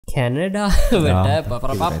කැනඩාවට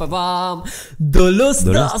පපරපපපාම්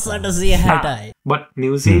 12,860යි but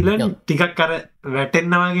New Zealand ටිකක් අර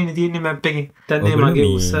වැටෙන්නවාගෙන තියෙන්නේ මැප් එකේ. තන්නේ මගේ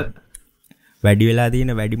උස්ස වැඩි වෙලා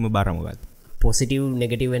තියෙන වැඩිම බර මොකක්ද? පොසිටිව්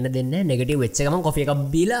නෙගටිව් වෙන්න දෙන්නේ. නෙගටිව් වෙච්ච ගමන් කොෆි එකක්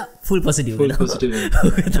බීලා ෆුල් පොසිටිව් full positive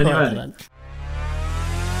වෙනවා.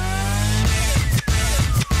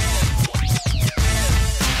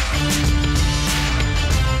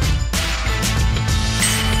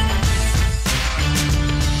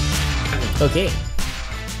 ඕකේ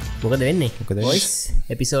මොකද වෙන්නේ වොයිස්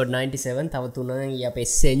එපිසෝඩ් 97 තව 3යි අපේ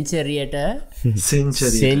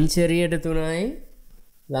සෙන්චරියට තුනයි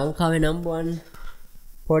ලංකාවේ නම්බර් 1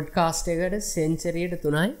 පොඩ්කාස්ට් එකට සෙන්චරියට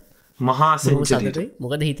 3යි මහා සෙන්චරියට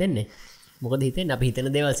මොකද හිතන්නේ අපි හිතන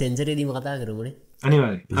දේවල් සෙන්චරියදීම කතා කරමුනේ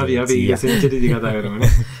අනිවාර්යයෙන් අපි සෙන්චරියදී කතා කරමුනේ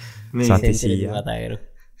මේ සෙන්චරියදී කතා කරමු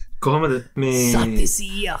කොහොමද මේ සති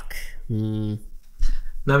 100ක්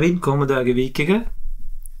නවීන් කොහොමද ආගේ වීක් එක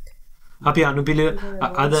අපි අනුපිළි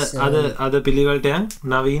අද පිළිවෙලට යන්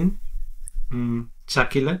නවීන්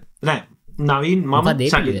ශකිල නෑ නවීන් මම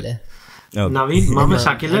ශකිල නවීන් මම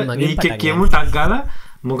ශකිල වීක් එක කියමු ටක් ගාලා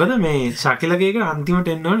මොකද මේ ශකිලගේ එක අන්තිමට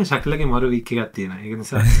එන්න ඕනේ ශකිලගේ මරු වීක් එකක් තියෙනවා ඒක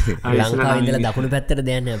නිසා ලංකාවේ ඉඳලා දකුණු පැත්තට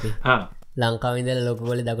දයන්නේ අපි ලංකාවේ ඉඳලා ලොකු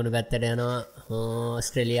ගෝලේ දකුණු පැත්තට යනවා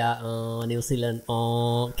ඔස්ට්‍රේලියා නිව්සීලන්ඩ්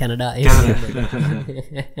කැනඩා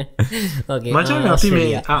ඕකේ මචං අපි මේ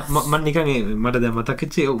මම නිකන් මට දැන් මතක්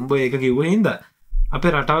වෙච්ච උඹ ඒක කිව්ව හින්දා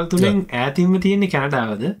අපේ රටවල් තුනෙන් ඈතින්ම තියෙන්නේ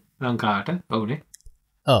කැනඩාවද ලංකාවට ඔව්නේ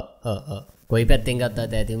ඔව් කොයි පැත්තෙන් ගත්තත්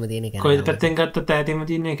ඈතින්ම තියෙන්නේ කැනඩාව කොයි පැත්තෙන් ගත්තත් ඈතින්ම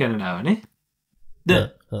තියෙන්නේ කැනඩාවනේ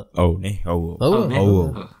ඔව්නේ ඔව්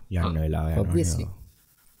යන්න වෙලාව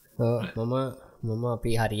යනවා මම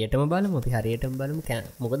අපි හරියටම බලමු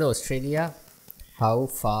මොකද Australia how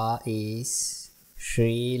far is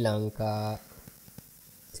Sri Lanka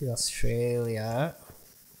to Australia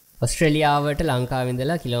ඔස්ට්‍රේලියාවට ලංකාවෙන්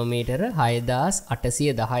ඉඳලා කිලෝමීටර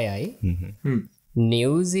 6810යි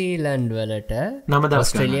නිව්සීලන්ඩ් වලට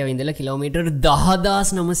ඔස්ට්‍රේලියාවෙන් ඉඳලා කිලෝමීටර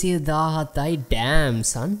 10917යි ඩෑම්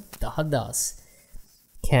සන් 10000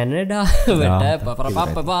 කැනඩාවට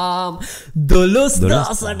පපරපපපාම්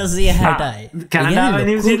 12,860යි කැනඩාව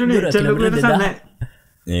නිව්සීලන්ඩ්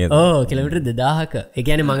කිලමිටර් 2000ක ඒ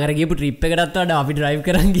කියන්නේ මම අර ගියපු ට්‍රිප් එකකටත් වඩා අපි ඩ්‍රයිව්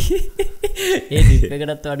කරන් ගියේ ඒ ට්‍රිප්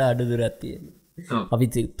එකකටත් වඩා අඩු දුරක් තියෙනවා අපි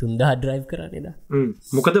 3000 ඩ්‍රයිව් කරන්නේ දා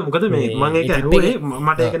මොකද මේ මම ඒක අහුවේ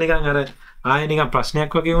මට ඒක නිකන් අර ආයෙ නිකන්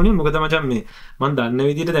ප්‍රශ්නයක් වගේ වුණේ මොකද මචං මේ මම දන්න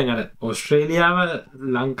විදිහට දැන් අර ඕස්ට්‍රේලියාව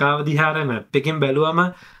ලංකාව දිහා මැප් එකෙන් බැලුවම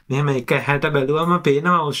මෙහෙම 160 බැලුවම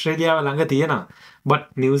පේනවා ඕස්ට්‍රේලියාව ළඟ තියෙනවා බට්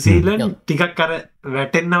නිව්සීලන්ඩ් ටිකක් අර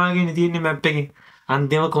වැටෙන්නා වගේ තියෙන්නේ මැප් එකේ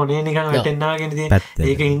අන්තිම කොනේ නිකන් වැටෙන්නා වගේ තියෙන්නේ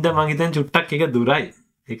ඒක හින්දා මම හිතන්නේ චුට්ටක් එක දුරයි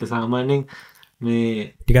ඒක සාමාන්‍යයෙන් මේ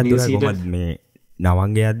ටිකක් දුරයි කොහමද මේ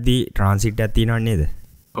නවංගේ යද්දී ට්‍රාන්සිට් එකක් තියෙනව නේද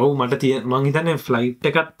ඔව් මට මම හිතන්නේ ෆ්ලයිට්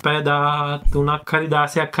එකත් පැය 13ක් හරි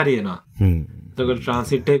 16ක් හරි එනවා එතකොට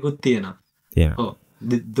ට්‍රාන්සිට් එකකුත් තියෙනවා ඔව්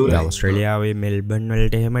දුරයි ඔස්ට්‍රේලියාවේ මෙල්බර්න්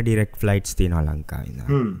වලට එහෙම ඩිරෙක්ට් ෆ්ලයිට්ස් තියෙනවා ලංකාවේ ඉඳන්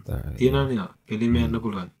තියෙනවා නේ එළිම යන්න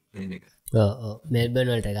පුළුවන් ඒක ඔව් මෙල්බර්න්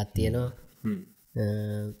වලට එකක් තියෙනවා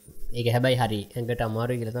ඒක හැබැයි හරි ඇඟට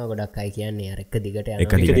අමාරුයි කියලා තමයි ගොඩක් අය කියන්නේ අර එක දිගට යනවා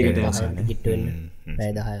එක දිගට යනවා ටිකට් වෙන්න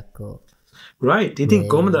පැය 10ක් right ඉතින්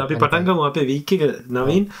කොහමද අපි පටන් ගමු අපේ වීක් එක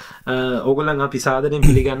නවීන් ඕගොල්ලන් අපි සාදරයෙන්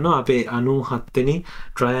පිළිගන්නවා අපේ 97 වෙනි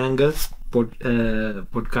ට්‍රයැන්ගල්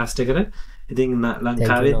පොඩ්කාස්ට් එකට ඉතින්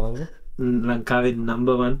ලංකාවේ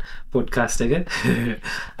නම්බර් 1 පොඩ්කාස්ට් එක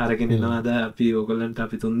අරගෙන එනවා අද අපි ඕගොල්ලන්ට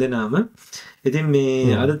අපි තුන්දෙනාම ඉතින්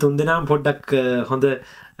මේ අද තුන්දෙනාම පොඩ්ඩක්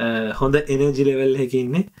හොඳ එනර්ජි ලෙවල් එකක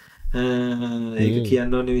ඉන්නේ ඒක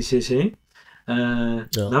කියන්න ඕනේ විශේෂයෙන්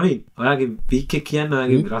නවීන් ඔයාගේ වීක් එක කියන්න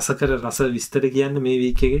ඔයාගේ රස විස්තර කියන්න මේ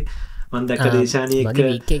වීක් එකේ මම දැක්ක දේශානී එක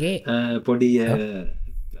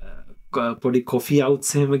පොඩි කොෆි අවුට්ස්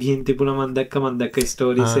එහෙම ගිහින් තිබුණා මම දැක්ක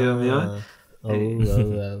ස්ටෝරිස් ඒවා මේවා ඔව්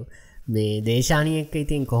මේ දේශානී එක්ක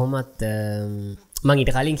ඉතින් කොහොමත් මම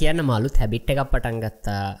ඊට කලින් කියන්න මාළුත් හැබිට් එකක් පටන්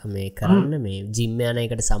ගත්තා මේ කරන්න මේ ජිම් යන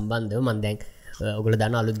එකට සම්බන්ධව මම දැන් ඔගොල්ලෝ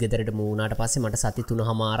දන්න අලුත් ගෙදරට මූ වුණාට පස්සේ මට සති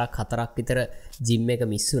 3මාරක් 4ක් විතර ජිම් එක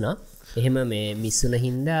මිස් වුණා. එහෙම මේ මිස් වුණ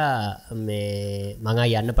හින්දා මේ මම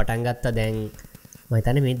යන්න පටන් ගත්තා දැන් මම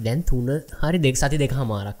හිතන්නේ මේ දැන් 3 හරි 2 සති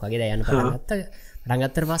 2මාරක් වගේ දැන් යන්න පටන් ගත්තා. පටන්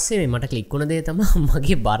ගත්තට පස්සේ මේ මට ක්ලික් වුණ දේ තමයි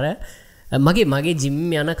මගේ බර මගේ ජිම්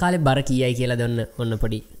යන කාලේ බර කීයයි කියලා දෙන්න ඔන්න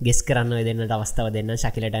පොඩි ගෙස් කරන්න ඔය දෙන්නට අවස්ථාව දෙන්න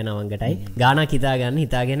ශකිලටයි නවංගටයි. ගානක්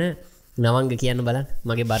හිතාගෙන නවංග කියන්න බලන්න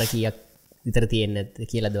මගේ බර කීයක් විතර තියෙන්නේ නැද්ද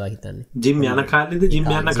කියලා දවා හිතන්නේ. ජිම් යන කාලේද ජිම්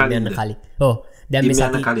යන කලින්ද? ඔව් දැන් මේ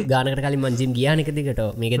සති ගානකට කලින් මම ජිම් ගියා නේ දෙකට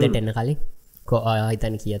මේක දෙට එන්න කලින්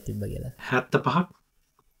හිතන්නේ කීයක් තිබ්බ කියලා 75ක්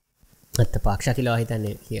 75ක් ශකිලා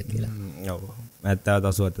හිතන්නේ කීයක් කියලා. ඔව් 70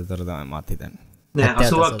 80 අතර තමයි මාත් හිතන්නේ. නෑ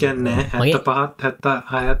 80ක් කියන්නේ 75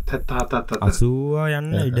 76 80 යන්න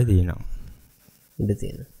ඉඩ තියෙනවා. ඉඩ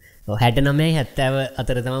තියෙනවා. 69 70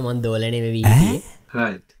 අතර තමයි මම දෝලණය වෙවි හිටියේ.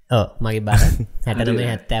 right. ඔව් මගේ බර 69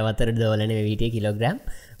 70 අතර දෝලණය වෙවි හිටියේ කිලෝග්‍රෑම්.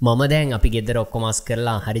 මම දැන් අපි ගෙදර ඔක්කොම අස්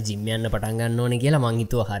කරලා හරි ජිම් යන්න පටන් ගන්න ඕනේ කියලා මං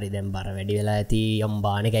හිතුවා හරි දැන් බර වැඩි වෙලා ඇති යම්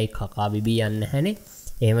බාන එකයි කකා බිබී යන්න නැහනේ.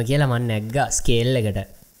 එහෙම කියලා මම නැග්ගා ස්කේල් එකට.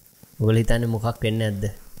 ඔයගොල්ලෝ හිතන්නේ මොකක් වෙන්නේ නැද්ද?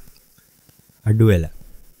 අඩු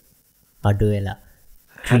වෙලා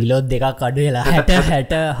කිලෝ දෙකක් අඩු වෙලා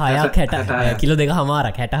 66ක් කිලෝ දෙක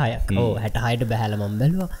හමාරක් 66ක්. ඔව් 66ට බහැලා මම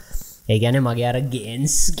බැලුවා. ඒ කියන්නේ මගේ අර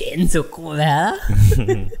ගේන්ස් ඔක්කොම බහැලා.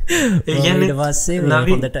 ඒ කියන්නේ ඊට පස්සේ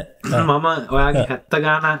හොඳට මම ඔයාගේ 70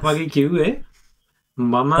 ගානක් වගේ කිව්වේ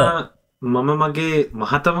මම මගේ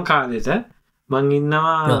මහතම කාලෙට මං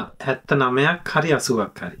ඉන්නවා 79ක් හරි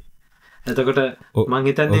 80ක් හරි. එතකොට මං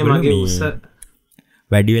හිතන්නේ මගේ උස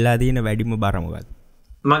වැඩි වෙලා තියෙන වැඩිම බර මොකක්ද?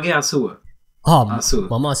 මගේ 80.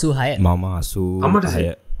 මම 86. මම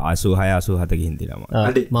 86 87 ගින් දිනම.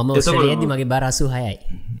 මම ඔස්ට්‍රේලියාදී මගේ බර 86යි.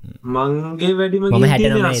 මංගේ වැඩිම ගිහින්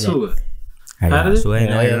 80. හරි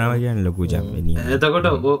 89 කියන්නේ ලොකු ජම්පෙනිය. එතකොට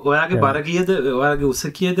ඔයාගේ බර කීයද? ඔයාගේ උස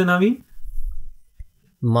කීයද නවීන්?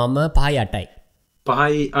 මම 5'8යි.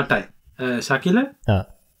 5'8යි. ශකිල?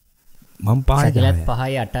 මම 5'8.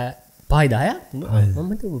 5'8 5'10ක් මම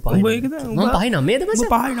 5'9ද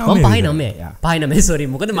මම 5'9 සෝරි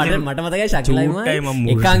මොකද මට මතකයි ශකිලයිම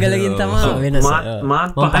එකාංගලකින් තමයි වෙනස.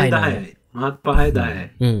 මාත් 5'10යි. මාත් 5'10යි.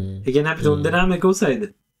 ඒ කියන්නේ අපි තුන්දෙනාම එක උසයිද?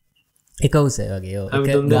 එක උස වගේ. ඔව් අපි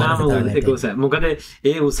තුන්දෙනාම එක උස. මොකද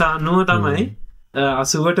ඒ උස අනුව තමයි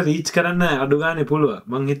 80ට රීච් කරන්න අඩු ගානේ පුළුවන්.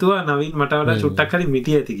 මං හිතුවා නවීන් මට වඩා චුට්ටක් හරි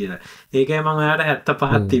මිටි ඇති කියලා. ඒකයි මම ඔයාට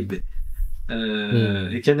 75ක් තිබ්බේ.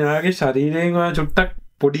 ඒ කියන්නේ ඔයාගේ ශරීරයෙන් ඔයා චුට්ටක්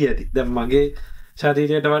පොඩි ඇති. දැන් මගේ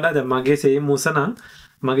ශරීරයට වඩා දැන් මගේ සේම් උස නම්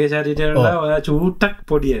මගේ ශරීරයට වඩා ඔයා චුට්ටක්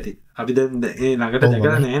පොඩි ඇති. අපි දැන් ඒ ළඟට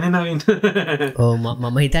දැකලා නැහැ නේද නවීන්? ඔව්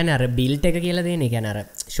මම හිතන්නේ අර බිල්ට් එක කියලා දෙන්නේ. ඒ කියන්නේ අර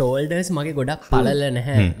ෂෝල්ඩර්ස් මගේ ගොඩක් පළල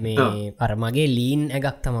නැහැ. මේ අර මගේ ලීන්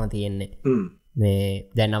එකක් තමයි තියෙන්නේ. මේ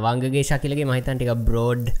දැන් නවංගගේ ශකිලගේ මම හිතන්නේ ටිකක්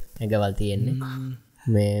බ්‍රෝඩ් එකවල් තියෙන්නේ.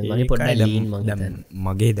 මේ මගේ පොඩ්ඩක් ලීන් මම හිතන්නේ.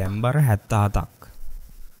 මගේ දැන් බර 77ක්.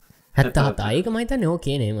 77 ඒක මම හිතන්නේ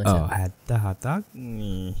ඕකේ නේ මචං. ඔව් 77ක්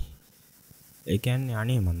ඒ කියන්නේ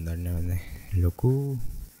අනේ මන් දන්නේ නැහැ. ලොකු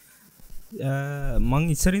මං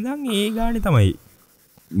ඉස්සර ඉඳන් ඒ ගානේ තමයි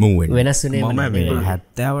මූව් වෙන්නේ. වෙනස් වුණේ මම මේ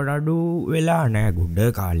 70ට අඩු වෙලා නැහැ ගොඩ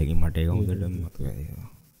කාලෙකින් මට ඒක හොඳට මතකයි.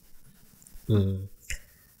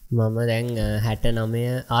 මම දැන්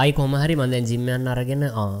 69 ආයි කොහම හරි මම දැන් ජිම් යන්න අරගෙන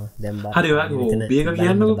දැන් බා හරි ඔයාගේ හොබි එක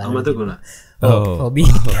කියන්නකෝ අමතකුණා. හොබි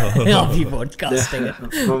අපි පොඩ්කාස්ට් එක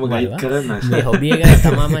මම ගයිඩ් කරන්න. මේ හොබි එක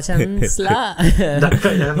තමා මචන්ස්ලා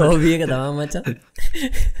හොබි එක තමා මචන්.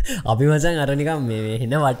 අපි මචන් අර නිකන් මේ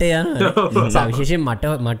හින වටේ යනවා. විශේෂයෙන්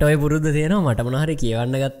මට ඔය පුරුද්ද තියෙනවා. මට මොනවා හරි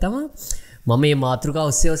කියවන්න ගත්තම මම මේ මාතෘකාව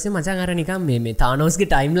ඔස්සේ මචං අර නිකන් මේ තානෝස්ගේ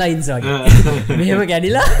ටයිම් ලයින්ස් වගේ මෙහෙම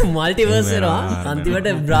කැඩිලා මල්ටිවර්ස් වෙනවා අන්තිමට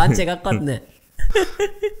බ්‍රාන්ච් එකක්වත් නැහැ.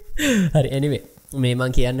 හරි anyway මේ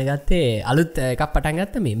මං කියන්න ගත්තේ අලුත් එකක් පටන්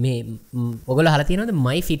ගත්ත මේ ඔයගොල්ලෝ අහලා තියෙනවද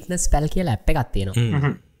my fitness pal කියලා app එකක්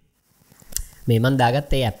තියෙනවා. මේ මං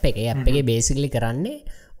දාගත්ත ඒ app එක. ඒ app එකේ basically කරන්නේ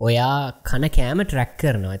ඔයා කන කෑම ට්‍රැක්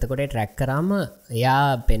කරනවා. එතකොට ට්‍රැක් කරාම එයා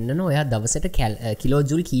පෙන්නනවා ඔයා දවසට කිලෝ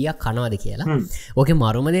ජූල් කීයක් කනවද කියලා. ඕකේ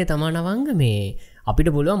මරුම දේ තමයි නවංග මේ අපිට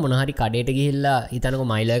පුළුවන් මොන හරි කඩේට ගිහිල්ලා හිතනකො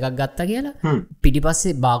මයිලර් එකක් ගත්තා කියලා.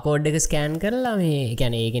 පිටිපස්සේ බාකෝඩ් එක ස්කෑන් කරලා මේ ඒ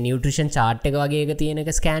කියන්නේ ඒකේ නියුට්‍රිෂන් chart එක වගේ එක තියෙන එක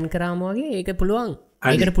ස්කෑන් කරාම වගේ ඒක පුළුවන්.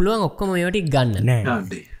 ඒකට පුළුවන් ඔක්කොම ඒවා ටික ගන්න.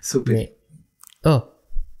 නෑ. සුපර්.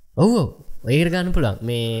 ඔව් ඒකට ගන්න පුළුවන්.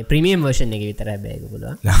 මේ ප්‍රීමියම් වර්ෂන් එක විතරයි බෑග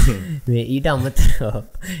පුළුවන්. මේ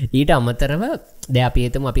ඊට අමතරව දැන් අපි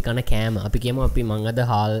හිතමු අපි කන කෑම අපි කියමු අපි මං අද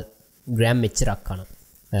හාල් ග්‍රෑම් මෙච්චරක් කනවා.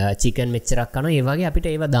 චිකන් මෙච්චරක් කනවා. ඒ වගේ අපිට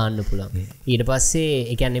ඒවා දාන්න පුළුවන්. ඊට පස්සේ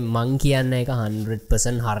ඒ කියන්නේ මං කියන්න එක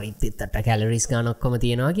 100% හරි තිත්තට කැලරිස් ගන්න ඔක්කොම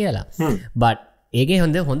තියෙනවා කියලා. බට් ඒකේ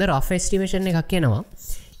හොඳ රෆ් එස්ටිමේෂන් එකක් එනවා.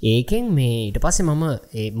 ඒකෙන් මේ ඊට පස්සේ මම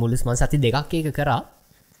ඒ මුළු මං සති දෙකක් ඒක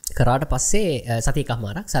කරාට පස්සේ සතිය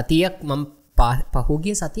එකමාරක් සතියක් මම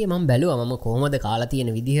පහුගිය සතිය මම බැලුවා මම කොහොමද කාලා තියෙන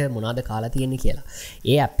විදිහ මොනවද කාලා තියෙන්නේ කියලා.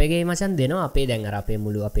 ඒ ඇප් එකේ මචං දෙනවා අපේ දැන් අර අපේ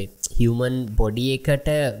මුළු අපේ හියුමන් බොඩි එකට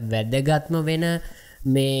වැදගත්ම වෙන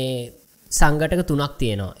මේ සංඝටක තුනක්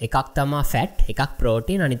තියෙනවා. එකක් තමයි ෆැට්, එකක්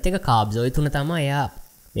ප්‍රෝටීන්, අනිත් එක කාබ්ස්. ඔය තුන තමයි එයා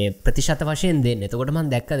මේ ප්‍රතිශත වශයෙන් දෙන්නේ. එතකොට මම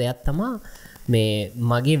දැක්ක දෙයක් තමයි මේ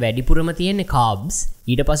මගේ වැඩිපුරම තියෙන්නේ කාබ්ස්,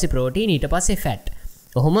 ඊට පස්සේ ප්‍රෝටීන්, ඊට පස්සේ ෆැට්.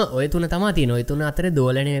 ඔහොම ඔය තුන තමයි තියෙන. ඔය තුන අතර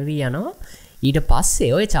දෝලණය වෙවි යනවා. ඊට පස්සේ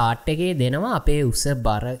ඔය chart එකේ දෙනවා අපේ උස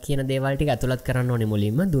බර කියන දේවල් ටික ඇතුළත් කරන්න ඕනේ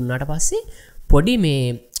මුලින්ම. දුන්නාට පස්සේ පොඩි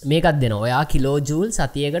මේකක් දෙනවා. ඔයා කිලෝ ජූල්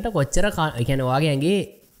සතියකට කොච්චර ඒ කියන්නේ ඔයාගේ ඇඟේ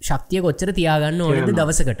ශක්තිය කොච්චර තියාගන්න ඕනද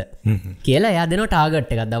දවසකට කියලා එයා දෙනවා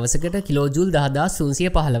ටාගට් එකක් දවසකට කිලෝජූල්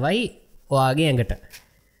 10315යි ඔයාගේ ඇඟට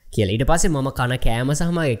කියලා. ඊට පස්සේ මම කන කෑම සහ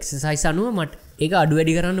මම එක්සර්සයිස් අනුව මට ඒක අඩු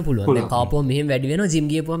වැඩි කරන්න පුළුවන්. දැන් කාපුවා මෙහෙම වැඩි වෙනවා, ජිම්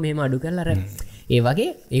ගියපුවා මෙහෙම අඩු කරලා අර ඒ වගේ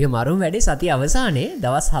ඒක මරුම් වැඩේ සතිය අවසානයේ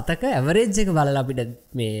දවස් 7ක ඇවරේජ් එක බලලා අපිට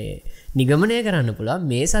මේ නිගමනය කරන්න පුළුවන්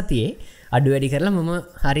මේ සතියේ අඩු වැඩි කරලා මම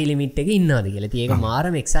හරි ලිමිට් එකේ ඉන්නවද කියලා. ඉතින් ඒක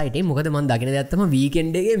මාරම එක්සයිටිං. මොකද මම දකින දෙයක් තමයි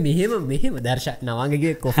වීකෙන්ඩ් එකේ මෙහෙම දර්ශන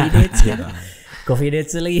නවංගගේ කොෆි ඩේට්ස් කියලා. කොෆි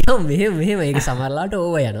ඩේට්ස් වල ගියාම මෙහෙම ඒක සමහරලාට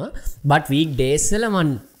ඕව යනවා. බට් වීක් ඩේස් වල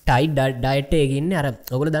මම ටයිට් ඩයට් එකේ ඉන්නේ. අර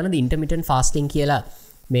ඔයගොල්ලෝ දන්නද ඉන්ටර්මිටන්ට් ෆාස්ටිං කියලා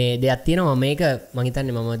මේ දෙයක් තියෙනවා. මේක මම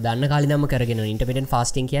හිතන්නේ මම දන්න කාලේ ඉඳන්ම කරගෙන යනවා. ඉන්ටර්මිටන්ට්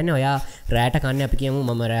ෆාස්ටිං කියන්නේ ඔයා රැට කන්නේ අපි කියමු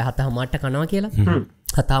මම රැ 7:00ට කනවා කියලා.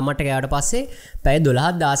 7:00ට ගියාට පස්සේ පැය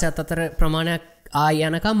 12 16 අතර ප්‍රමාණයක්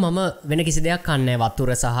යනකම් මම වෙන කිසි දෙයක් කන්නේ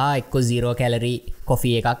වතුර සහ එක්ක 0 කැලරි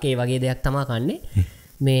කොෆි එකක් ඒ වගේ දෙයක් තමයි කන්නේ.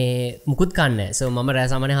 මේ මුකුත් කන්නේ. සෝ මම රෑ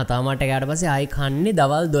සාමාන්‍ය 7:00ට ගියාට පස්සේ ආයි කන්නේ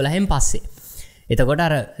දවල් 12න් පස්සේ. එතකොට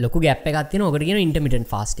අර ලොකු ගැප් එකක් තියෙනවා. ඔකට කියනවා ඉන්ටර්මිටන්ට්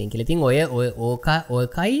ෆාස්ටිං කියලා. ඉතින්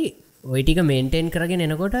ඔයකයි ඔය ටික මේන්ටේන් කරගෙන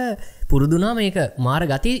එනකොට පුරුදුනා මේක මාර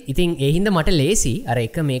ගති. ඉතින් ඒ හින්දා මට ලේසි අර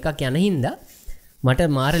එක මේකක් යන හින්දා මට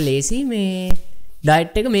මාර ලේසි මේ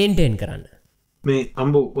ඩයට් එක මේන්ටේන් කරන්න. මේ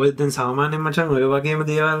අම්බෝ ඔය දැන් සාමාන්‍යයෙන් මචං ඔය වගේම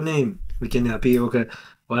දේවල් නේ. ඒ කියන්නේ අපි ඕක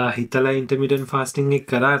ඔයා හිතලා ඉන්ටර්මිටන්ට් ෆාස්ටිං එක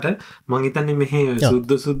කරාට මං හිතන්නේ මෙහි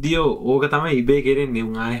සුද්ධියෝ ඕක තමයි ඉබේ කෙරෙන්නේ.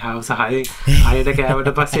 උන් ආයේ හවස 6ට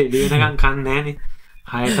කෑවට පස්සේ එළි වෙනකන් කන්නේ නැහනේ.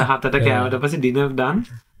 6ට 7ට කෑවට පස්සේ ඩිනර් ඩන්.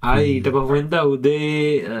 ආයේ ඊට පහුවෙන්ද උදේ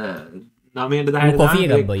 9ට 10ට කොෆි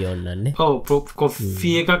එකක් බොයි ඕන්නන්නේ. ඔව්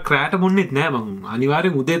කොෆි එකක් රැට බොන්නෙත් නෑ මං.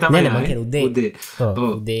 අනිවාර්යෙන් උදේ තමයි උදේ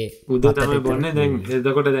තමයි බොන්නේ. දැන්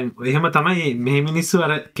එතකොට දැන් එහෙම තමයි මේ මිනිස්සු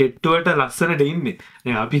අර කෙට්ටුවට ලස්සනට ඉන්නේ.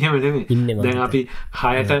 දැන් අපි එහෙම නෙමෙයි. දැන් අපි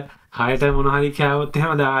 6ට මොන හරි කෑවොත්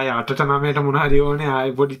එහෙම දැන් ආයේ 8ට 9ට මොන හරි ඕනේ.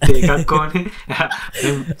 ආයේ පොඩි එකක් ඕනේ.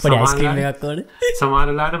 පොඩි අයිස්ක්‍රීම් එකක් ඕනේ.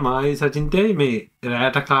 සමහරලාට මායි සචින්තයයි මේ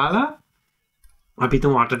රැට කාලා අපි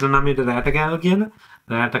තුන් 8ට 9ට රැට කෑවා කියලා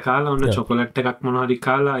රැට කාලා ඔන්න චොකලට් එකක් මොන හරි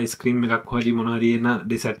කාලා අයිස්ක්‍රීම් එකක් හරි මොන හරි එන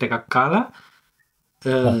ඩෙසර්ට් එකක් කාලා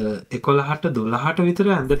 11ට 12ට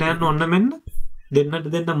විතර ඇඳට යන්න ඔන්න මෙන්න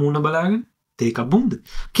දෙන්න මූණ බලාගෙන තේකක් බොමුද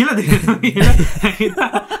කියලා දෙනවා කියලා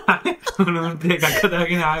මොනවද එකක්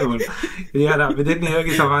හදාගෙන ආයෙ මොන ඉතින් අර අපි දෙන්නේ ඒ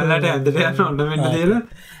වගේ සමහරලාට ඇඳට යන්න ඔන්න මෙන්න දෙලා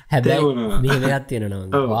හැබැයි මෙහෙම එකක්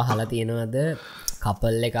තියෙනවා ඔයා අහලා තියෙනවද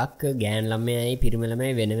කපල් එකක් ගෑන් ළමයයි පිරිමි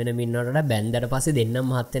ළමයි වෙන වෙනම ඉන්නවට බැන්දට පස්සේ දෙන්නම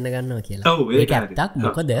මහත් වෙන්න ගන්නවා කියලා. ඒක ඇත්තක්.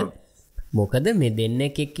 මොකද මේ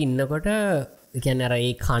දෙන්නෙක් එක්ක ඉන්නකොට කියන්නේ අර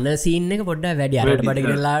ඒ කන සීන් එක පොඩ්ඩක් වැඩි. අරට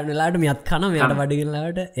බඩගිනලාට මෙයත් කන මෙයාට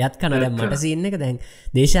බඩගිනලාට එයත් කන. දැන් මට සීන් එක දැන්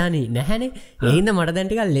දේශානි නැහැනේ. ඒ හින්දා මට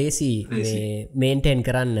දැන් ටිකක් ලේසි මේ මේන්ටේන්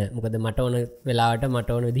කරන්න. මොකද මට ඕන වෙලාවට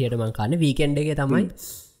මට ඕන විදිහට මම කන්නේ වීකෙන්ඩ් එකේ තමයි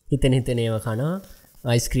හිතෙන ඒවා කනවා.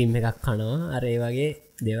 අයිස්ක්‍රීම් එකක් කනවා. අර ඒ වගේ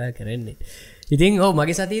දේවල් කරන්නේ. ඉතින්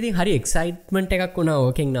මගේ සතියේදී හරි එක්සයිට්මන්ට් එකක් වුණා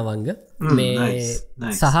ඕකෙන් නවංග මේ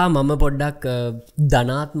සහ මම පොඩ්ඩක්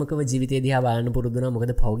ධනාත්මකව ජීවිතය දිහා බලන්න පුරුදු වුණා.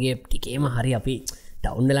 මොකද පෞගේ ටිකේම හරි අපි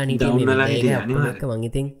ඩවුන් වෙලා හිටියේ මං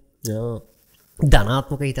ඉතින්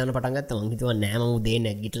ධනාත්මක හිතන්න පටන් ගත්තා. මං හිතුවා නෑ මම උදේ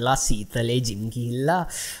නැගිටලා සීතලේ ජිම් ගිහිල්ලා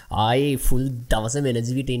ආයේ ෆුල් දවස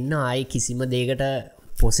එනර්ජිට ඉන්න ආයේ කිසිම දෙයකට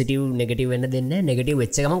පොසිටිව් නෙගටිව් වෙන්න දෙන්නේ නැහැ. නෙගටිව්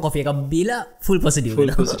වෙච්ච ගමන් කොෆි එකක් බීලා ෆුල් පොසිටිව්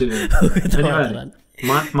වෙනවා.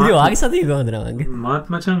 වාගේ සතිය කොහොමද නවංග? මාත්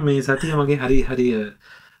මචං මේ සතිය මගේ හරි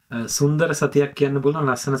සුන්දර සතියක් කියන්න පුළුවන්.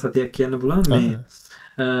 ලස්සන සතියක් කියන්න පුළුවන්.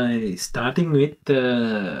 මේ ස්ටාර්ටින් විත්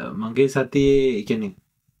මගේ සතියේ කියන්නේ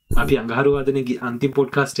අපි අඟහරුවාදනේ අන්තිම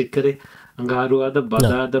පොඩ්කාස්ට් එක කරේ. අඟහරුවාද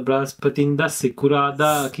බදාද බ්‍රහස්පතින්දා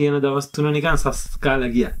සිකුරාදා කියන දවස් තුන නිකන් සස්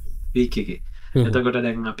කාලා ගියා වීක් එකේ. එතකොට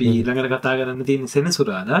දැන් අපි ඊළඟට කතා කරන්න තියෙන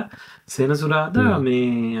සෙනසුරාදා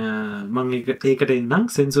මේ මම ඒකට එන්නම්.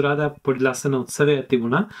 සෙනසුරාදා පොඩි ලස්සන උත්සවයක්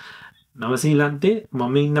තිබුණා නවසීලන්තේ.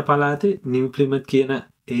 මම ඉන්න පළාතේ නිව් ප්ලිමත් කියන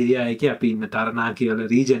ඒරියා එකේ අපි ඉන්න ටරනා කියලා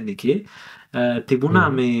රීජන් එකේ තිබුණා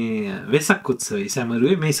මේ වෙසක් උත්සවය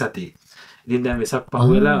සැමරුවේ මේ සතියේ. ඉතින් දැන් වෙසක්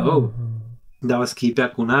පහුවෙලා දවස්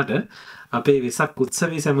කීපයක් වුණාට අපේ වෙසක්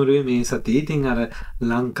උත්සවය සැමරුවේ මේ සතියේ. ඉතින් අර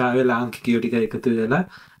ලංකාවේ ලාංකිකයෝ ටික එකතු වෙලා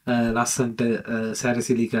ලස්සන්ට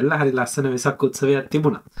සැරසිලි කරලා හරි ලස්සන වෙසක් උත්සවයක්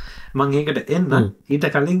තිබුණා. මම ඒකට එන්න ඊට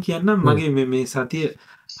කලින් කියන්නම් මගේ මේ සතිය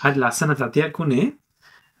හරි ලස්සන සතියක් වුණේ.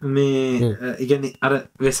 මේ ඉගැනි අර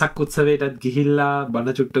වෙසක් උත්සවයටත් ගිහිල්ලා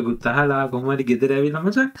බණ චුට්ටකුත් අහලා කොහොම හරි ගෙදර ඇවිල්ලා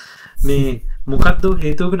මචං මේ මොකද්ද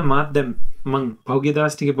හේතුවකට මාත් දැන් මං පහුගිය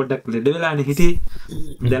දවස් ටිකේ පොඩ්ඩක් ලෙඩ වෙලානේ හිටියේ.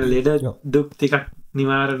 දැන් ලෙඩ දුක් ටිකක්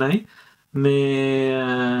නිවාරණයි.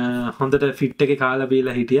 මේ හොඳට ෆිට් එකේ කාලා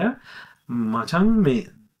බීලා හිටියා. මචං මේ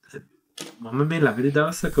මම මේ ළඟදි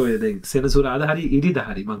දවසක ඔය දැන් සෙනසුරාදා හරි ඉරිදා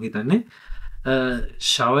හරි මං හිතන්නේ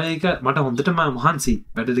ෂව එක මට හොඳටම මහන්සි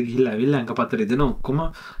වැඩට ගිහිල්ලා ඇවිල්ලා ඇඟපත රිදෙන ඔක්කොම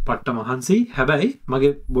පට්ට මහන්සි හැබැයි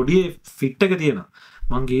මගේ බොඩියේ ෆිට් එක තියෙනවා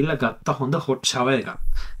මං ගිහිල්ලා ගත්ත හොඳ හොට් ෂව එකක්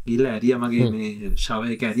ගිහිල්ලා ඇරියා මගේ මේ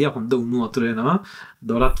ෂව එක ඇරියා හොඳ උණු වතුර එනවා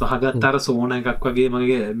දොරත් වහගත්ත අර සෝන එකක් වගේ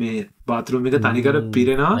මගේ මේ බාත්රූම් එක තනිකර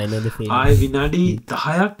පිරෙනවා ආයෙ විනාඩි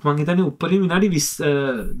 10ක් මං හිතන්නේ උඩරින් විනාඩි 20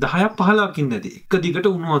 10ක් 15ක් ඉන්නේ නැති එක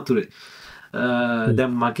දිගට උණු වතුරේ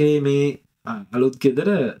දැන් මගේ මේ අලුත් ගෙදර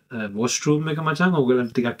වොෂ්රූම් එක මචං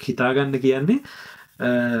ඔයගලන්ට ටිකක් හිතාගන්න කියන්නේ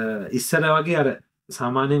ඉස්සර වගේ අර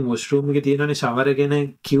සාමාන්‍යයෙන් වොෂ්රූම් එකේ තියෙනනේ ෂවර් එකේන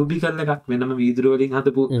කියුබිකල් එකක් වෙනම වීදුරු වලින්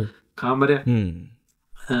හදපු කාමරයක්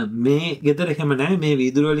මේ ගෙදර එහෙම නැහැ මේ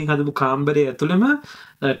වීදුරු වලින් හදපු කාමරේ ඇතුළෙම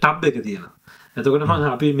ටබ් එක තියෙනවා එතකොට මම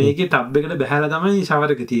අපි මේකේ ටබ් එකට බහැලා තමයි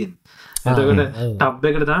ෂවර් එක තියෙන්නේ එතකොට ටබ්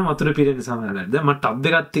එකට තමයි වතුර පිරෙන්නේ සමහරවිට දැන් මම ටබ්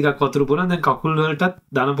එකත් ටිකක් වතුර පුරන දැන් කකුල් වලටත්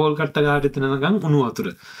දනපෝල් කට්ට ගාට එතනකම් උණු වතුර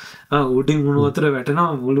උඩින් උණු වතුර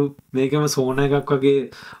වැටෙනවා මුළු මේකම සෝන එකක් වගේ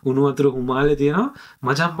උණු වතුර හුමාලේ තියෙනවා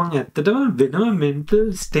මචං මං ඇත්තටම වෙනම මෙන්ටල්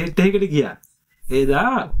ස්ටේට් එකකට ගියා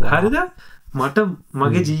ඒදා හරිද මට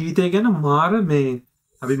මගේ ජීවිතය ගැන මාර මේ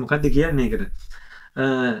අපි මොකද්ද කියන්නේ ඒකට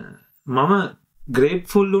මම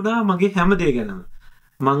ග්‍රේට්ෆුල් වුණා මගේ හැම දේ ගැනම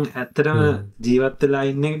මං ඇත්තටම ජීවත් වෙලා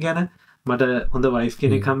ඉන්න එක ගැන මට හොඳ වයිෆ්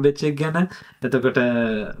කෙනෙක් හම්බෙච්ච එක ගැන එතකොට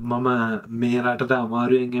මම මේ රටට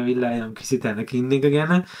අමාරුවෙන් ඇවිල්ලා යම් කිසි තැනක ඉන්න එක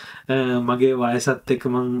ගැන මගේ වයසත් එක්ක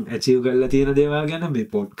මං ඇචීව් කරලා තියෙන දේවල් ගැන මේ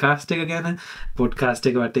පොඩ්කාස්ට් එක ගැන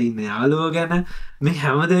පොඩ්කාස්ට් එක වටේ ඉන්න යාළුවෝ ගැන මේ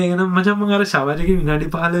හැම දේ ගැන මචං මං අර ෂවර් එකේ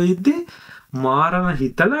විනාඩි 15 ඉද්දී මාරම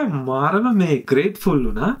හිතලා මාරම මේ ග්‍රේට්ෆුල්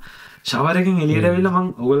වුණා ෂවර් එකෙන් එළියට ඇවිල්ලා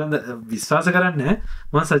මං ඕගොල්ලන්ට විශ්වාස කරන්නේ නැහැ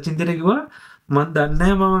මං සචින්තට කිව්වා මං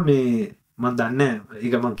දන්නේ මම දන්නේ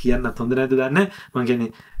ඒක මම කියන්නත් හොඳ නැද්ද දන්නේ මම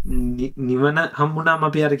කියන්නේ නිවන හම්බුනාම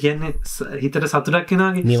අපි අර කියන්නේ හිතට සතුටක්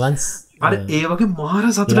එනවාගේ නිවන් අර ඒ වගේ මාර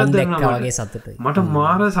සතුටක් දැනෙනවා මට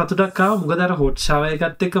මාර සතුටක් ආවා මොකද අර හොට් ෂවර්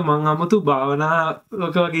එකත් එක්ක මම 아무තු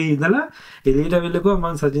භාවනාවක වගේ ඉඳලා එළියට වෙලකෝ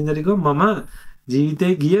මම සජින්දට කිව්වා මම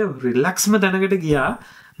ජීවිතේ ගිය රිලැක්ස්ම දැනකට ගියා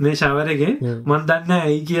මේ ෂවර් එකේ මම දන්නේ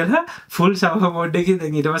ඇයි කියලා ෆුල් ෂවර් මෝඩ් එකේ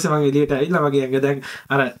දැන් ඊට පස්සේ මම එළියට ඇවිල්ලා මගේ ඇඟ දැන්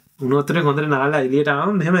අර උණු වතුරේ හොඳට නාලා එළියට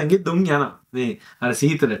ආවම මෙහෙම ඇඟේ දුම් යනවා මේ අර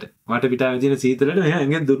සීතලට වට පිටාවේ තියෙන සීතලට මෙහෙම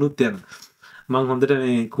ඇඟෙන් දුනුත් යනවා මම හොඳට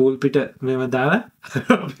මේ කූල් පිට මෙහෙම දාලා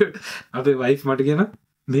අපේ වයිෆ් මට කියනවා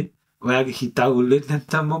මේ ඔයාගේ හිත අවුල් වෙන්නේ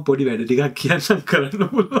නැත්තම් මම පොඩි වැඩ ටිකක් කියන්නම් කරන්න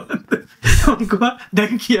පුළුවන්ද මම කිව්වා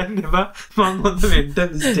දැන් කියන්න එපා මම හොඳ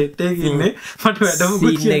මෙන්ටල් ස්ටේට් එකේ ඉන්නේ මට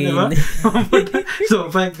වැඩමුකුත් කියන්න එපා මම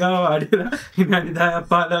සෝෆා එක ගාව වාඩිලා විනාඩි 10ක්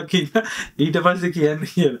 15ක් ඉන්න ඊට පස්සේ කියන්න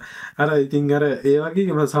කියලා අර ඉතින් අර ඒ වගේ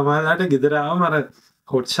මම සමාජලාට ගෙදර ආවම අර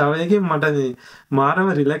හොට් ෂවර් එකෙන් මට මේ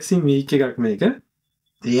මාරම රිලැක්සින් වීක් එකක් මේක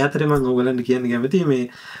ඒ අතරේ මම ඕගලන්ට කියන්න කැමතියි මේ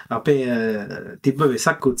අපේ තිබ්බ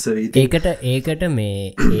වෙසක් උත්සවය ඒකට මේ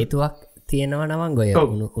හේතුවක් තියෙනවා නම ගොය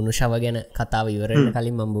උණු ෂව ගැන කතාව ඉවරන්න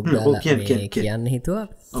කලින් මම බුග්ගාලා කියන්න හිතුවා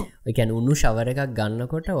ඒ කියන්නේ උණු ෂවර් එකක්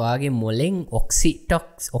ගන්නකොට වාගේ මොලෙන්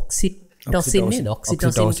ඔක්සිටොසින්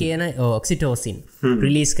කියන ඔක්සිටෝසින්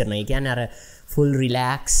රිලීස් කරන ඒ කියන්නේ අර ෆුල්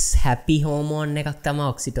රිලැක්ස් හැපි හෝමෝන් එකක් තමයි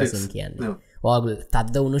ඔක්සිටෝසින් කියන්නේ වාගල්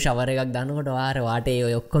තද්ද උණු ෂවර් එකක් දානකොට වාට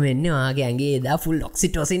ඒ ඔක්කොම එන්නේ වාගේ ඇඟේ එදා ෆුල්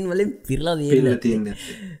ඔක්සිටොසින් වලින් පිරලා තියෙන්නේ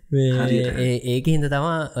ඒක හින්දා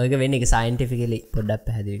තමයි ඔයක වෙන්නේ ඒක සයන්ටිෆිකලි පොඩ්ඩක්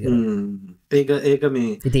පැහැදිලි කරන්න ඒක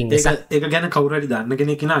මේ ඒක ගැන කවුරු හරි දන්න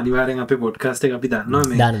කෙනෙක් ඉන්න අනිවාර්යෙන් අපේ පොඩ්කාස්ට් එක අපි දන්නවා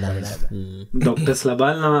මේ දන්න ડોක්ටර්ස්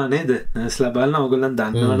ලබල්නවා නේද නර්ස් ලබල්නවා ඕගොල්ලන්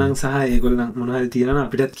දන්නවා නම් සහ ඒගොල්ලන් මොනවා හරි තියෙනවා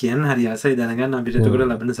අපිටත් කියන්න හරි ආසයි දැනගන්න අපිට එතකොට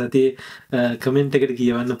ලබන සතියේ කමෙන්ට් එකට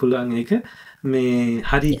කියවන්න පුළුවන් ඒක මේ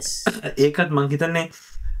හරි ඒකත් මං හිතන්නේ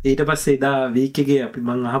ඊට පස්සේ එදා වීක් එකේ අපි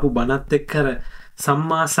මං අහපු බණත් එක්ක අර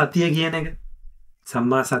සම්මා සතිය කියන එක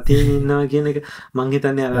සම්මා සතියෙන් ඉන්නවා කියන එක මං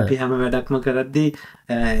හිතන්නේ අර අපි හැම වැඩක්ම කරද්දී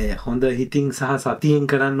හොඳ හිතින් සහ සතියෙන්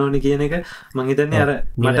කරන්න ඕනේ කියන එක මං හිතන්නේ අර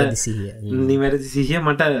මට නිවැරදි සිහිය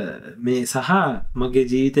මට මේ සහ මගේ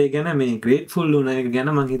ජීවිතය ගැන මේ ග්‍රේට්ෆුල් වුණ එක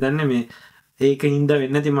ගැන මං හිතන්නේ මේ ඒක හින්දා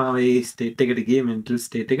වෙන්නේ නැති මම මේ ස්ටේට් එකට ගියේ මෙන්ටල්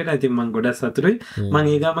ස්ටේට් එකට. ඉතින් මම ගොඩක් සතුටුයි. මම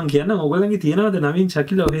ඒගා මම කියන්න ඕගොල්ලන්ගේ තියනවද නවීන්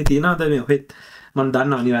ශකිල ඔහේ තියනවද මේ ඔහෙත් මම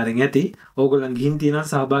දන්නවා අනිවාර්යෙන් ඇති. ඕගොල්ලන් ගිහින් තියනවද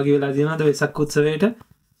සහභාගී වෙලා තියනවද වෙසක් උත්සවයට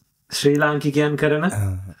ශ්‍රී ලාංකිකයන් කරන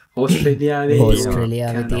ඕස්ට්‍රේලියාවේ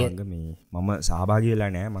තියෙන මේ මම සහභාගී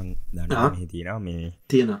වෙලා නැහැ. මම දන්නවා මෙහි තියෙනවා මේ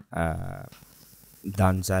තියෙනවා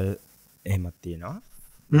දන්සල් එහෙමත් තියෙනවා.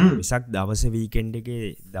 විසක් දවස වීකෙන්ඩ්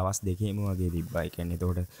එකේ දවස් දෙකේම වගේ තිබ්බා. ඒ කියන්නේ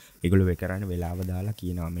එතකොට ඒගොල්ලෝ වෙ කරන්නේ වෙලාව දාලා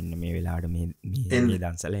කියනවා මෙන්න මේ වෙලාවට මේ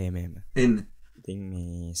දන්සල එහෙම එන්න. ඉතින්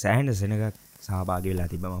මේ සෑහෙන සෙනගක් සහභාගී වෙලා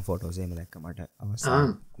තිබ්බා. මම ෆොටෝස් එහෙම දැක්ක මට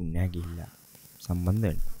අවස්ථාවක් නැහැ ගිහිල්ලා සම්බන්ධ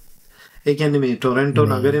වෙන්න. ඒ කියන්නේ මේ ටොරන්ටෝ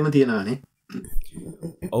නගරෙම තියෙනවානේ.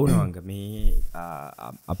 ඔව් නංග මේ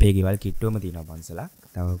අපේ ගෙවල් කිට්ටුවම තියෙනවා පන්සලක්.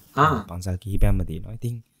 තව පන්සල් කිහිපයක්ම තියෙනවා.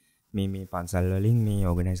 ඉතින් මේ පන්සල් වලින් මේ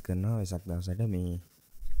ඕගනයිස් කරනවා වෙසක් දවසට මේ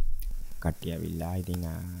කට්ටිය ඇවිල්ලා ඉතින්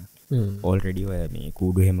ඕල්රෙඩි ඔය මේ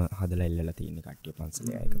කූඩු එහෙම හදලා ඉල්ලලා තියෙන කට්ටිය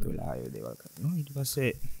පන්සලේ එකතු වෙලා ආයෝ දේවල් කරනවා. ඊට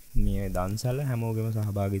පස්සේ මේ දන්සල හැමෝගෙම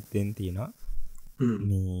සහභාගීත්වයෙන් තියෙනවා.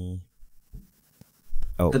 මේ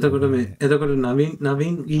එතකොට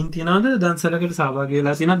නවීන් ගින් තියනවාද දන්සලකට සහභාගී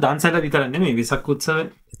වෙලා තියෙනවා? දන්සල විතර නෙමෙයි වෙසක් උත්සවය.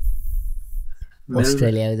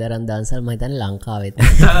 ඔස්ට්‍රේලියාවේ දරන් දන්සල් මම හිතන්නේ ලංකාවෙත්.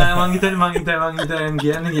 මං හිතන්නේ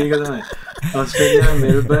කියන්නේ ඒක තමයි. ඔස්ට්‍රේලියාව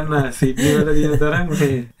මෙල්බර්න් සිඩ්නි වල තියෙන තරම්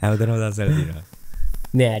මේ හැමතැනම දන්සල් තියෙනවා.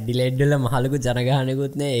 නෑ ඇඩිලේඩ් වල මහලුකු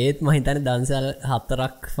ජනගහනයකුත් නෑ. ඒත් මම හිතන්නේ දන්සල්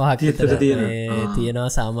 4-5ක් විතර තියෙනවා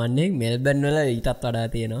සාමාන්‍යයෙන්. මෙල්බර්න් වල ඊටත් වඩා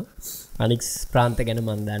තියෙනවා. අනික් ප්‍රාන්ත ගැන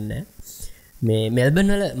මන් දන්නේ නෑ. මේ මෙල්බර්න්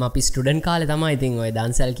වල අපි ස්ටුඩන්ට් කාලේ තමයි ඉතින් ඔය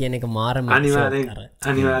දන්සල් කියන එක මාරම අනිවාර්යෙන්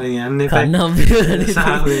යන්නේ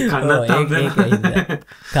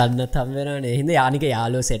කන්න තම්වෙනනේ. හින්දා යානික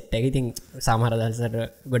යාළුවෝ සෙට් එක ඉතින් සමහර දවසට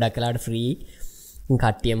ගොඩක් වෙලාවට ෆ්‍රී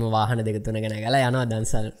කට්ටියම වාහන දෙක තුන ගෙන ගලා යනවා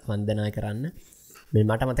දන්සල් වන්දනා කරන්න. මේ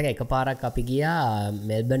මට මතක එකපාරක් අපි ගියා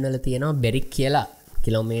මෙල්බර්න් වල තියෙනවා බෙරික් කියලා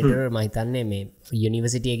කිලෝමීටර් මම හිතන්නේ මේ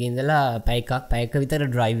යුනිවර්සිටි එකේ ඉඳලා පැයක විතර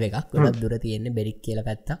ඩ්‍රයිව් එකක් ගොඩක් දුර තියෙන්නේ බෙරික් කියලා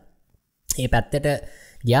පැත්තක්. ඒ පැත්තට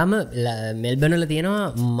ගියාම මෙල්බර්න් වල තියෙනවා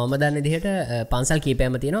මම දන්න විදිහට පන්සල්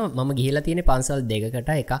කීපයක්ම තියෙනවා. මම ගිහිලා තියෙන්නේ පන්සල් දෙකකට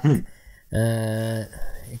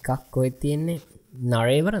එකක් කොහෙද තියෙන්නේ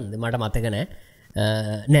නරේවරන්ද මට මතක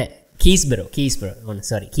නෑ කීස්බරෝ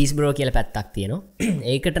කීස්බරෝ කියලා පැත්තක් තියෙනවා.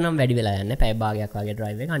 ඒකට නම් වැඩි වෙලා යන්නේ පැය භාගයක් වගේ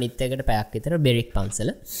ඩ්‍රයිව් එක. අනිත් එකට පැයක් විතර බෙරික් පන්සල.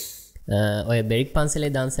 ඔය බෙරික්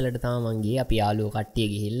පන්සලේ දන්සලට තමයි මං ගියේ. අපි යාළුවෝ කට්ටිය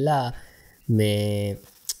ගිහිල්ලා මේ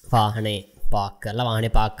වාහනේ පාක් කරලා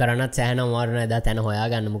වාහනේ පාක් කරන්නත් සෑහෙන අමාරු නේද තැන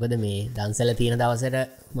හොයාගන්න. මොකද මේ දන්සල තියෙන දවසට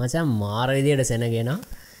මචං මාර විදියට සෙනගෙන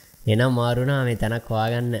එනම් මාරුණා මේ තැනක්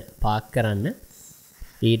හොයාගන්න පාක් කරන්න.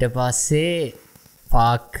 ඊට පස්සේ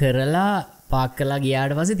පාක් කරලා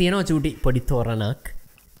ගියාට පස්සේ තියෙනවා චූටි පොඩි තෝරණක්.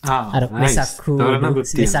 අර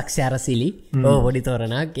වෙසක් සැරසිලි පොඩි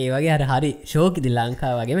තෝරණක්. ඒ වගේ අර හරි ෂෝක් ඉතින්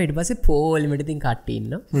ලංකාව වගේම. ඊට පස්සේ පෝලිමට ඉතින් කට්ටිය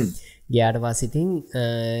ඉන්නවා. ගියාට පස්සේ ඉතින්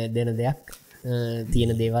දෙන දෙයක්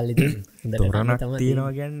තියෙන දේවල් ඉතින් තෝරණක්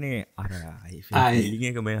තියෙනවා කියන්නේ අර ෆීලිං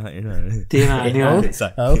එක මේ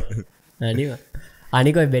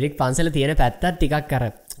අනික ඔය බෙරික් පන්සල තියෙන පැත්තත් ටිකක්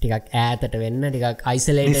ඈතට වෙන්න ටිකක්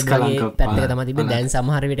අයිසොලේටඩ් වගේ පැත්තක තමයි තිබෙන්නේ. දැන්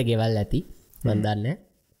සමහර විට ගෙවල් ඇති මන් දන්නේ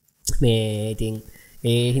මේ ඉතින්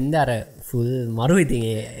ඒ හින්දා අර ෆුල් මරු ඉතින්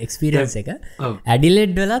ඒ එක්ස්පීරියන්ස් එක.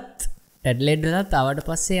 ඇඩිලෙඩ් වලත් ආවට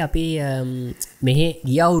පස්සේ අපි මෙහෙ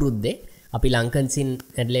ගිය අවුරුද්දේ අපි ලංකන්සින්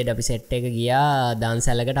ඇඩ්ලේඩ් අපි සෙට් එක ගියා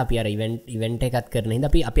දන්සැලකට. අපි අර ඉවෙන්ට් එකක් කරන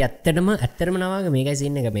හින්දා අපි ඇත්තටම නවාග මේකයි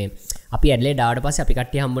සීන් එක. මේ අපි ඇඩ්ලේඩ් ආවට පස්සේ අපි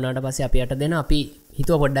කට්ටිය හම්බුනාට පස්සේ අපි යට දෙන අපි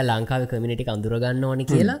හිතුව පොඩ්ඩක් ලංකාවේ කමියුනිටි එක අඳුර ගන්න ඕනේ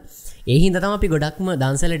කියලා. ඒ හින්දා තමයි අපි ගොඩක්ම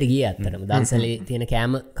දන්සැලට ගියේ ඇත්තටම. දන්සැලේ තියෙන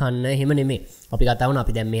කෑම කන්න එහෙම නෙමෙයි. අපි කතා වුණා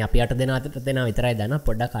අපි දැන් මේ අපි යට දෙන අතට දෙනවා විතරයි දන්න.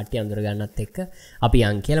 පොඩ්ඩක් කට්ටිය අඳුර ගන්නත් එක්ක අපි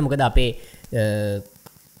යන් කියලා. මොකද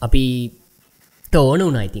අපි ඕන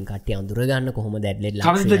උනා ඉතින් කට්ටිය අඳුර ගන්න කොහොමද ඇඩ්ලේඩ්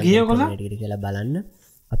කියලා බලන්න.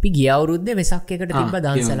 අපි ගිය අවුරුද්දේ වෙසක් එකට තිබ්බ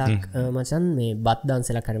දන්සලක් මචන් මේ බත්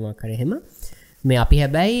දන්සලක් හරි මොකක් හරි එහෙම. මේ අපි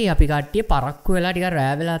හැබැයි අපි කට්ටිය පරක්කු වෙලා ටිකක්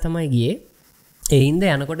රෑ වෙලා තමයි ගියේ. ඒ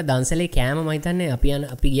හින්දා යනකොට දන්සලේ කෑම මම හිතන්නේ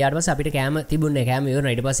අපි ගියාට පස්සේ අපිට කෑම තිබුණේ කෑම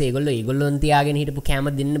ඉවරයි. ඊට පස්සේ ඒගොල්ලෝන් තියාගෙන හිටපු කෑම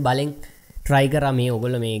දෙන්න බලෙන් try කරා මේ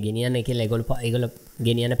ඕගොල්ලෝ මේ ගෙනියන්න කියලා ඒගොල්ලෝ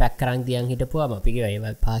ගෙනියන්න පැක් කරන් තියන් හිටපුවාම අපි කිව්වා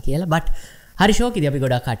ඒවා පා කියලා. බට් හරි ෂෝකිද අපි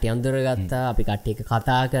ගොඩක් කට්ටිය අඳුරගත්තා. අපි කට්ටිය එක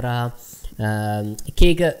කතා කරා.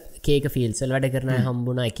 එක ෆීල්ස් වල වැඩ කරන අය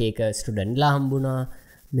හම්බුණා. එක ස්ටුඩන්ට්ලා හම්බුණා.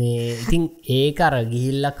 මේ ඉතින් ඒක අර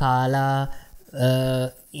ගිහිල්ලා කාලා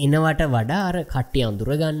ඉනවට වඩා අර කට්ටිය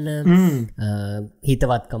අඳුරගන්න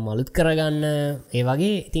හිතවත්කම් අලුත් කරගන්න ඒ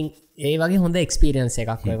වගේ ඉතින් ඒ වගේ හොඳ එක්ස්පීරියන්ස්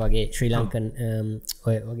එකක් ඔය වගේ ශ්‍රී ලංකන්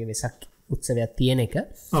ඔය වගේ වෙසක් උත්සවයක් තියෙන එක.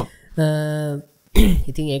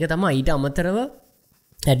 ඉතින් ඒක තමයි ඊට අමතරව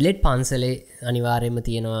ඇඩ්ලේඩ් පන්සලේ අනිවාර්යයෙන්ම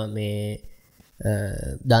තියෙනවා මේ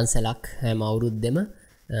දන්සලක් හැම අවුරුද්දෙම.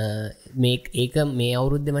 ඒක මේ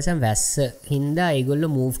අවුරුද්දේ මචං වැස්ස හින්දා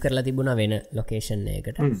ඒගොල්ලෝ මූව් කරලා තිබුණා වෙන ලොකේෂන්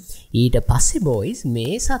එකකට. ඊට පස්සේ බොයිස්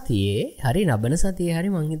මේ සතියේ හරි නබන සතියේ හරි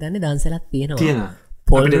මං හිතන්නේ දන්සලක් තියෙනවා.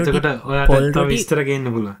 පොල් විස්තර ගන්න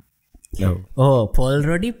පුළුවන්. පොල්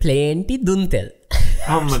රොඩි ප්ලේන්ටි දුන්තෙල්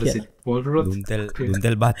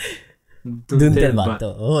දුන්තෙල් බත් දුන්තෙල් බත්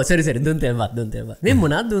සරි දුන්තෙල් බත් මේ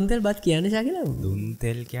මොනවද දුන්තෙල් බත් කියන්නේ ශකිලා?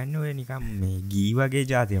 දුන්තෙල් කියන්නේ ඔය නිකන් මේ ගී වගේ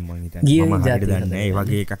જાතියක් මම හිතන්නේ. මම හරියට දන්නේ ඒ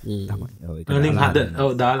වගේ එකක් තමයි.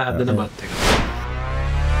 ඔව් දාලා හදන බත් එක.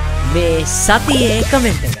 මේ සතියේ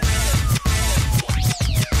කමෙන්ට් එක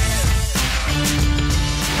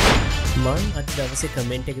මම අද දවසේ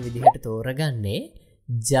කමෙන්ට් එක විදිහට තෝරගන්නේ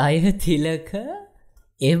ජයතිලක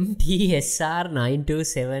MTSR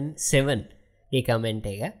 9277 ඒ කමෙන්ට්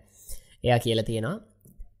එක. එයා කියලා තියෙනවා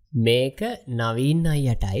මේක නවීන්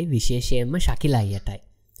අයියටයි විශේෂයෙන්ම ශකිලා අයියටයි.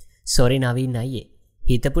 සොරි නවීන් අයියේ.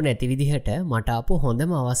 හිතපු නැති විදිහට මට ආපු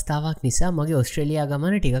හොඳම අවස්ථාවක් නිසා මගේ ඔස්ට්‍රේලියා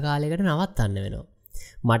ගමන ටික කාලයකට නවත්තන්න වෙනවා.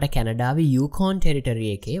 මට කැනඩාවේ යූකෝන් ටෙරිටරි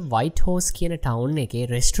එකේ වයිට් හෝස් කියන ටවුන් එකේ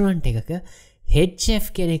රෙස්ටුරන්ට් එකක හෙඩ්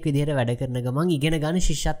චෙෆ් කෙනෙක් විදිහට වැඩ කරන ගමන් ඉගෙන ගන්න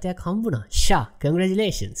ශිෂ්‍යත්වයක් හම්බුණා. ෂා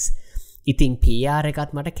කන්ග්‍රැචුලේෂන්ස්. ඉතින් PR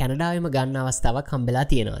එකත් මට කැනඩාවෙම ගන්න අවස්ථාවක් හම්බෙලා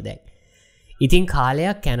තියෙනවා දැන්. ඉතින්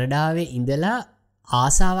කාලයක් කැනඩාවේ ඉඳලා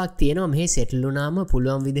ආසාවක් තියෙනවා මෙහි සෙටල් වුණාම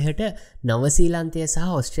පුළුවන් විදිහට නවසීලන්තය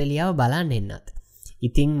සහ ඔස්ට්‍රේලියාව බලන්න එන්නත්.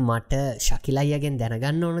 ඉතින් මට ශකිලා අයියාගෙන්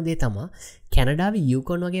දැනගන්න ඕන දේ තමයි කැනඩාවේ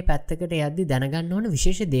යූකෝන් වගේ පැත්තකට යද්දි දැනගන්න ඕන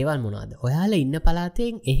විශේෂ දේවල් මොනවද? ඔයාලා ඉන්න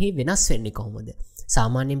පළාතෙන් එහි වෙනස් වෙන්නේ කොහොමද?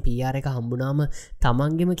 සාමාන්‍යයෙන් PR එක හම්බුනාම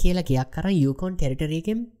තමන්ගෙම කියලා ගියක් අරන් යූකෝන් ටෙරිටරි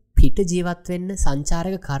එකෙන් පිට ජීවත් වෙන්න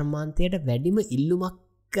සංචාරක කර්මාන්තයට වැඩිම ඉල්ලුමක්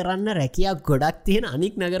කරන්න රැකියාවක් ගොඩක් තියෙන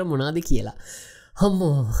අනික් නගර මොනවද කියලා.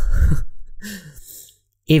 හම්මෝ.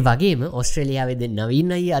 ඒ වගේම ඔස්ට්‍රේලියාවේ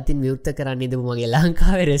නවීන් අයියා අතින් විවෘත කරන්න ඉදපු මගේ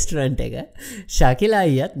ලංකාවේ රෙස්ටුරන්ට් එක ශකිලා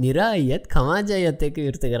අයියත් නිරා අයියත් කමාජ අයියත් එක්ක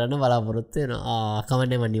විවෘත කරන්න බලාපොරොත්තු වෙනවා.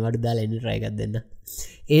 කමන්නේ මම නිවඩු දාලා එන්න try එකක් දෙන්න.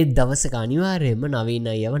 ඒ දවසක අනිවාර්යයෙන්ම නවීන්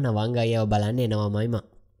අයියව නවංග අයියව බලන්න එනවාමයි මම.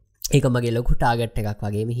 ඒක මගේ ලොකු ටාගට් එකක්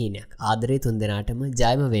වගේම හිණයක්. ආදරේ තුන් දෙනාටම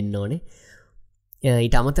ජයම වෙන්න ඕනේ.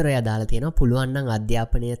 ඊට අමතරව එයා දාලා තියෙනවා පුළුවන් නම්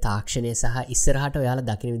අධ්‍යාපනය තාක්ෂණය සහ ඉස්සරහට ඔයාලා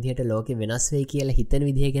දකින විදිහට ලෝකෙ වෙනස් වෙයි කියලා හිතන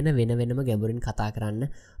විදිහ ගැන වෙන වෙනම ගැඹුරින් කතා කරන්න.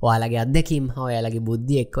 ඔයාලගේ අත්දැකීම් හා ඔයාලගේ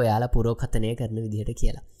බුද්ධිය එක්ක ඔයාලා පුරෝකථනය කරන විදිහට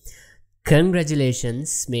කියලා.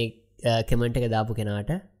 කන්ග්‍රැචුලේෂන්ස් මේ කමෙන්ට් එක දාපු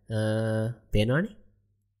කෙනාට. පේනවනේ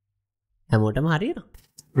හැමෝටම හරියනවා.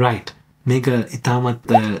 රයිට්. මේක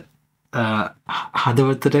ඉතාමත්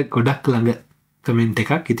හදවතට ගොඩක් ළඟ කමෙන්ට්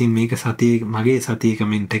එකක්. ඉතින් මේක සතියේ මගේ සතියේ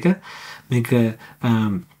කමෙන්ට් එක. මේක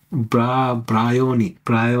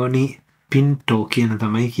බ්‍රායෝනි පින්ටෝ කියන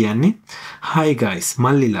තමයි කියන්නේ. Hi guys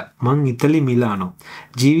මල්ලිලා මං ඉතලි මිලානෝ.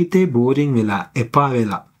 ජීවිතේ බෝරිං වෙලා එපා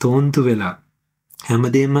වෙලා තෝන්තු වෙලා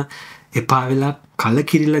හැමදේම එපා වෙලා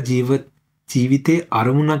කලකිරිලා ජීවිතේ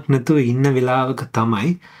අරමුණක් නැතුව ඉන්න වෙලාවක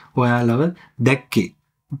තමයි ඔයාලව දැක්කේ.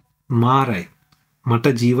 මාරයි.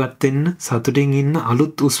 මට ජීවත් වෙන්න සතුටින් ඉන්න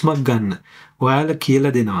අලුත් උස්මක් ගන්න ඔයාලා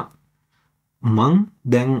කියලා දෙනවා. මං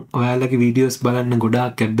දැන් ඔයාලගේ වීඩියෝස් බලන්න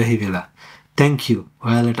ගොඩාක් කැබ්බැහි වෙලා. thank you.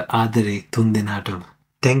 ඔයාලට ආදරේ තුන් දෙනාටම.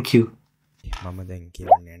 thank you. මම දැන්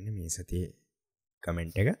කියන්න යන්නේ මේ සතියේ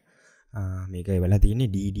කමෙන්ට් එක. මේක එවලා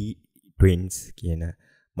තියෙන්නේ DD Twins කියන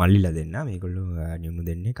මල්ලිලා දෙන්න. මේගොල්ලෝ නියුණු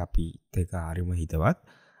දෙන්නේ අපිත් එක්ක හරිම හිතවත්.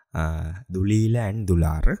 දුලීලා and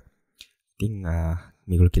දුලාර. ඉතින්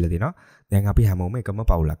මේගොල්ලෝ කියලා දෙනවා දැන් අපි හැමෝම එකම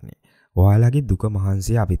පවුලක්නේ. ඔයාලගේ දුක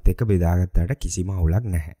මහන්සිය අපිත් එක්ක බෙදාගත්තාට කිසිම අවුලක්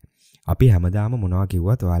නැහැ. අපි හැමදාම මොනවා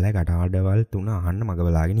කිව්වත් ඔයාලා කටහඬවල් තුන අහන්න මග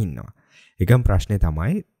බලාගෙන ඉන්නවා. එකම ප්‍රශ්නේ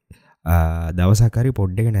තමයි දවසක් හරි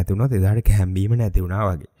පොඩ්ඩක නැති වුණොත් එදාට කැම්බීම නැති වුණා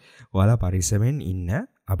වගේ. ඔයාලා පරිස්සමෙන් ඉන්න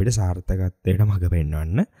අපිට සාර්ථකත්වයට මග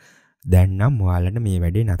පෙන්වන්න. දැන් නම් ඔයාලට මේ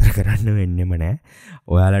වැඩේ නතර කරන්න වෙන්නෙම නැහැ.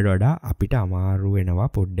 ඔයාලට වඩා අපිට අමාරු වෙනවා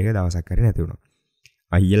පොඩ්ඩක දවසක් හරි නැති වුණොත්.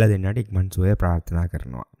 අයියලා දෙන්නට ඉක්මන් සුවය ප්‍රාර්ථනා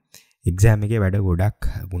කරනවා. එක්සෑම් එකේ වැඩ ගොඩක්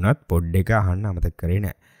වුණත් පොඩ්ඩක අහන්න අමතක කරේ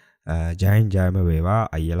නැහැ. ජයන් ජයම වේවා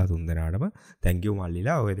අයියලා තුන් දෙනාටම. thank you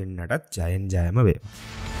මල්ලිලා. ඔය දෙන්නටත් ජයන් ජයම වේවා.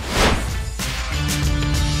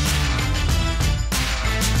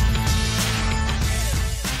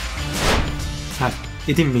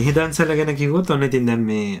 ඉතින් මිහිදන්සල ගැන කිව්වොත් ඔන්න ඉතින් දැන්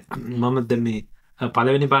මේ මම දැන් මේ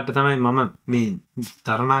පළවෙනි පාට තමයි මම මේ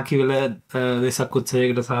තරණාකි වල වෙසක්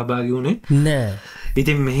උත්සවයකට සහභාගී වුණේ නෑ.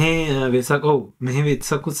 ඉතින් මෙහි වෙසක් මෙහි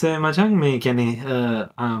වෙසක් උත්සවය මචං මේ කියන්නේ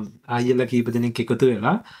අයියලා කීප දෙනෙක් එකතු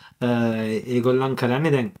වෙලා ඒගොල්ලන්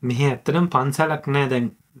කරන්නේ දැන් මෙහි ඇත්තටම පන්සලක් නෑ.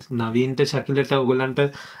 දැන් නවීන්ට ශකිලට ඕගොල්ලන්ට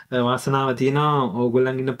වාසනාව තියෙනවා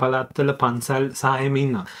ඕගොල්ලන් ඉන්න පළාත්වල පන්සල් සායෙම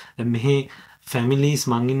ඉන්නවා. දැන් මෙහි ෆැමිලිස්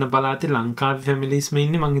මං ඉන්න පළාතේ ලංකාවේ ෆැමිලිස්ම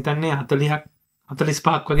ඉන්නේ මං හිතන්නේ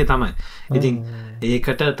 45ක් වගේ තමයි. ඉතින්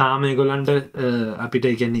ඒකට තාම ඒගොල්ලන්ට අපිට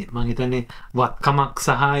කියන්නේ මං හිතන්නේ වත්කමක්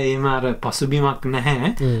සහ එහෙම අර පසුබිමක්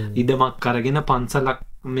නැහැ. ඉඩමක් අරගෙන පන්සලක්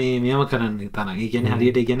මේව කරන්න තරම්. ඒ කියන්නේ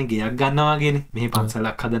හරියට ඒ කියන්නේ ගෙයක් ගන්නවා වගේනේ. මේ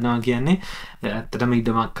පන්සලක් හදනවා කියන්නේ ඇත්තටම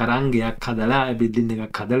ඉඩමක් අරන් ගෙයක් හදලා බිල්ඩින්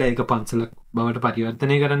එකක් හදලා ඒක පන්සලක් බවට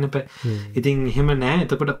පරිවර්තනය කරන්න එපා. ඉතින් එහෙම නැහැ.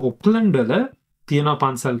 එතකොට ඔක්ලන්ඩ් වල තියෙනවා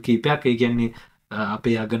පන්සල් කීපයක්. ඒ කියන්නේ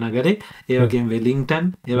අපේ අග නගරේ ඒ වගේම වෙලින්ටන්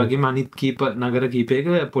ඒ වගේම අනිත් කීප නගර කීපයක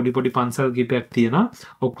පොඩි පොඩි පන්සල් කීපයක් තියෙනවා.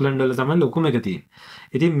 ඔක්ලන්ඩ් වල තමයි ලොකුම එක තියෙන්නේ.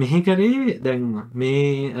 ඉතින් මෙහි කරේ දැන්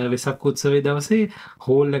මේ වෙසක් උත්සවයේ දවසේ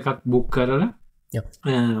හෝල් එකක් බුක් කරලා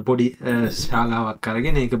පොඩි ශාලාවක්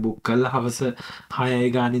කරගෙන ඒක බුක් කරලා හවස 6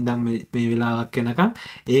 ගාන ඉඳන් මේ වෙලාවක් වෙනකම්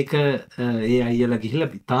ඒක ඒ අයියලා ගිහිල්ලා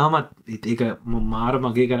තාමත් ඒක මාර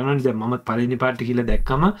මගේ කරනවානේ දැන් මම පළවෙනි පාර්ටි කියලා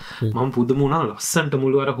දැක්කම මම පුදුම වුණා ලස්සන්ට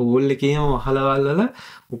මුළු අර හෝල් එකේම වහලවල් වල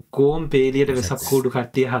ඔක්කොම පේලියට වෙසක් කූඩු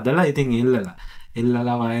කට්ටිය හදලා ඉතින්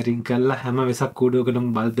එල්ලලා වයරින් කරලා හැම වෙසක් කූඩුවකටම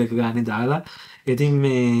බල්බ් එක ගානේ දාලා ඉතින්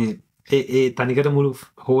මේ ඒ තනිකර මුළු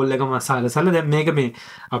හෝල් එකම අසාලසලා දැන් මේක මේ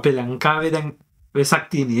අපේ ලංකාවේ දැන් වෙසක්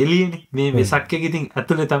තියෙන එළියනේ මේ වෙසක් එක ඉතින්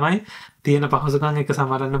ඇතුලේ තමයි තියෙන පහසුකම් එක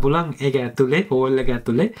සමරන්න පුළුවන් ඒක ඇතුලේ හෝල් එක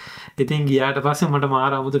ඇතුලේ ඉතින් ගියාට පස්සේ මට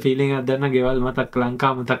මාර අමුතු ෆීලිං එකක් දැනෙන ගෙවල් මතක්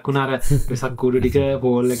ලංකාව මතක් වුණා අර වෙසක් කූඩු ටික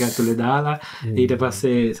හෝල් එක ඇතුලේ දාලා ඊට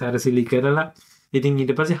පස්සේ සැරසිලි කරලා ඉතින්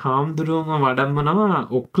ඊට පස්සේ හාමුදුරුවෝම වඩම්මනවා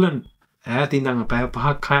ඔක්ලන්ඩ් ඈත ඉඳන් පැය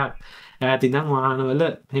 5ක් 6ක් ඈත ඉඳන් වාහනවල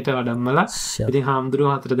හිට වඩම්මලා ඉතින්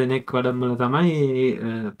හාමුදුරුවෝ 4 දෙනෙක් වඩම්මලා තමයි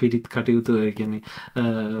පිරිත් කටයුතු ඒ කියන්නේ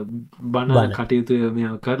බණ කටයුතු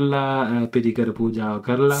මේව කරලා පිරිකර පූජාව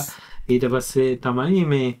කරලා ඊට පස්සේ තමයි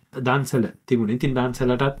මේ දන්සල තිබුණේ. ඉතින්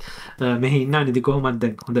දන්සලටත් මෙහි ඉන්නා නිදි කොහොමද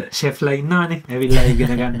දැන් හොඳ ෂෙෆ්ලා ඉන්නානේ. ඇවිල්ලා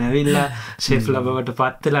ඉගෙන ගන්න ඇවිල්ලා ෂෙෆ්ලා බවට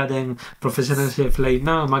පත් වෙලා දැන් ප්‍රොෆෙෂනල් ෂෙෆ්ලා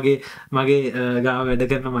ඉන්නවා. මගේ ගාව වැඩ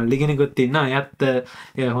කරන මල්ලි කෙනෙකුත් ඉන්නවා.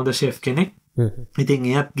 එයත් හොඳ ෂෙෆ් කෙනෙක්. ඉතින්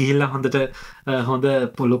එයත් ගිහිල්ලා හොඳට හොඳ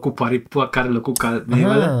ලොකු පරිප්පුවක් අර ලොකු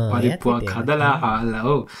මේවල පරිප්පුවක් හදලා හාලා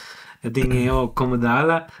ඔව් ඉතින් ඒ ඔක්කොම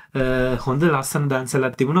දාලා හොඳ ලස්සන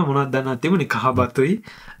දන්සලක් තිබුණා මොනවද දන්නවද තිබුණේ කහබතුයි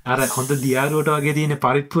අර හොඳ දියාරුවට වගේ තියෙන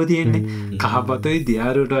පරිප්පුව තියෙන්නේ කහබතුයි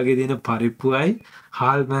දියාරුවට වගේ තියෙන පරිප්පුවයි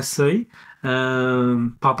හාල් මැස්සොයි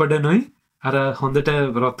පපඩනොයි අර හොඳට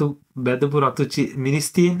රතු බැදපු රතු මිනිස්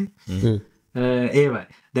තියෙන්නේ ඒවයි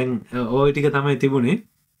දැන් ওই ටික තමයි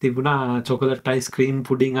තිබුණා චොකලට් අයිස්ක්‍රීම්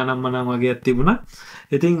පුඩින් අනම්මනම් වගේ තිබුණා.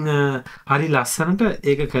 ඉතින් හරි ලස්සනට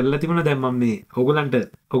ඒක කරලා තිබුණා. දැන් මම මේ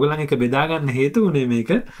ඔයගලන් එක බෙදා ගන්න හේතු උනේ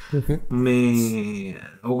මේක මේ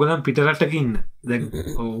ඔයගලන් පිටරටක ඉන්න. දැන්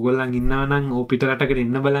ඔයගලන් ඉන්නවා නම් ඕ පිටරටකට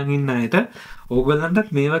ඉන්න බලන් ඉන්න අයට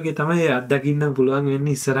ඔයගලන්ටත් මේ වගේ තමයි අත්දකින්න පුළුවන්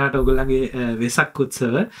වෙන්නේ ඉස්සරහට ඔයගලන්ගේ වෙසක්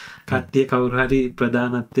උත්සව කට්ටිය කවුරු හරි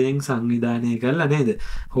ප්‍රධානත්වයෙන් සංවිධානය කරලා නේද?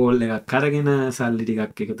 හෝල් එකක් අරගෙන සල්ලි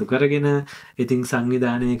ටිකක් එකතු කරගෙන ඉතින්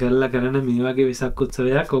සංවිධානය කරලා කරන මේ වගේ වෙසක්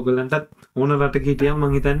උත්සවයක් ඔයගලන්ටත් ඕන රටක හිටියම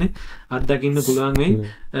මං හිතන්නේ අත්දකින්න පුළුවන් වෙයි.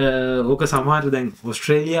 ඕක සමහර දැන්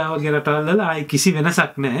ඕස්ට්‍රේලියාව වගේ රටවල් වල ආයි කිසි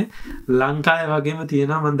වෙනසක් නැහැ. ලංකාවේ වගේම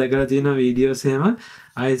තියෙනවා මම දැකලා තියෙන වීඩියෝස් එහෙම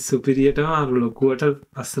ආයි සුපිරියටම අර ලොකුවට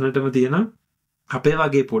ලස්සනටම තියෙනවා. අපේ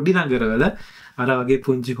වගේ පොඩි නගරවල අර වගේ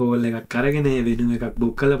පුංචි හෝල් එකක් අරගෙන ඒ වෙනුව එකක්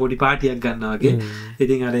බුක් කරලා පොඩි පාටියක් ගන්නවා වගේ.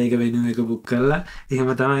 ඉතින් අර ඒක වෙනුව එක බුක් කරලා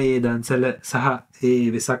එහෙම තමයි මේ දන්සල සහ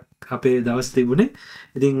ඒ වෙසක් අපේ දවස් තිබුණේ.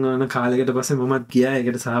 ඉතින් ඕන කාලයකට පස්සේ මමත් ගියා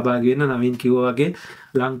ඒකට සහභාගී වෙන්න. නවීන් කිව්වා වගේ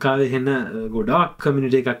ලංකාවේ එන ගොඩාක්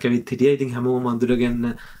කමියුනිටි එකක් ඇවිත් හිටියා. ඉතින් හැමෝම අඳුරගෙන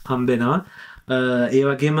හම්බෙනවා. ඒ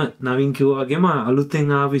වගේම නවීන් කිව්වා වගේම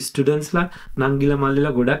අලුතෙන් ආව ස්ටුඩන්ට්ස්ලා නංගිලා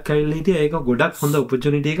මල්ලිලා ගොඩක් ඇවිල්ලා හිටියා. ඒක ගොඩක් හොඳ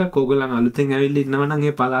ඔපචුනිටි එකක්. ඕගොල්ලන් අලුතෙන් ඇවිල්ලා ඉන්නවා නම්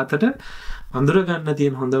ඒ පළාතට අඳුර ගන්න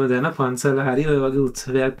තියෙන හොඳම දැන පන්සල හරි ඔය වගේ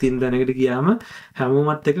උත්සවයක් තියෙන දැනකට ගියාම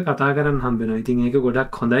හැමෝමත් එක්ක කතා කරන්න හම්බ වෙනවා. ඉතින් ඒක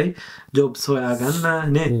ගොඩක් හොඳයි. ජොබ්ස්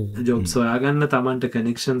හොයාගන්න නේ. ජොබ්ස් හොයාගන්න තමන්ට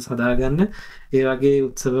කනෙක්ෂන්ස් හදාගන්න. ඒ වගේ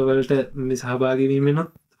උත්සව වලට මේ සහභාගී වීමෙන්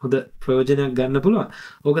හොඳ ප්‍රයෝජනයක් ගන්න පුළුවන්.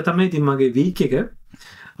 ඕක තමයි ඉතින් මගේ වීක් එක.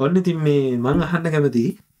 ඔන්න ඉතින් මේ මම අහන්න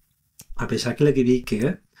කැමතියි අපේ ශකිලගේ වීක් එක.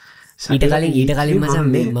 ඊට කලින් මචං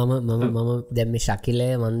මම දැන් මේ ශකිලය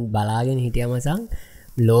මම බලාගෙන හිටියා මචං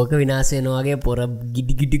ලෝක විනාශයනවාගේ පොර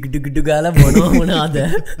ගිඩි ගාලා බොනවා මොනාද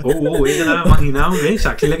ඕ ඒක තමයි මං හිනාවේ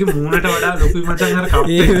ශකිලගේ මූණට වඩා ලොකුයි මචං අර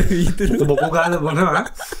කප්පේ බොකෝ ගාලා බොනවා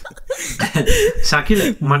ශකිල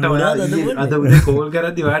මට වඩා අද උදේ කෝල්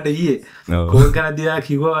කරද්දි වාට ඊයේ කෝල් කරද්දි ආ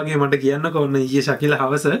කිව්වා වගේ මට කියන්නකෝ ඔන්න ඊයේ ශකිල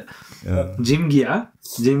හවස ජිම්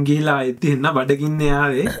ගිහිලා එන්න බඩගින්නේ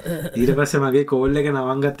ආවේ ඊට පස්සේ මගේ කෝල් එක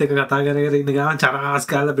නවංගත් එක්ක කතා කර ඉන්න ගමන්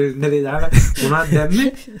චරාස් කාලා බ්ලෙන්ඩරේ දාලා මොනවද දැම්මේ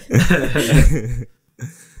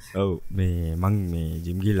ඔව් මේ මං මේ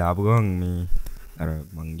ජිම්ගී ලාපු ගමන් මේ අර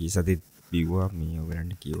මං ගී සතිත් බිව්වා මේ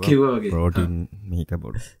ඔයගලන්ට කිව්වා ප්‍රෝටීන් මේක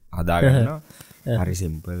පොඩු හදාගන්නවා හරි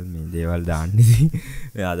සිම්පල් මේ දේවල් දාන්න ඉතින්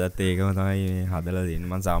අදත් ඒකම තමයි මේ හදලා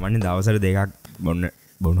දෙන්නේ මං සාමාන්‍යයෙන් දවසට දෙකක්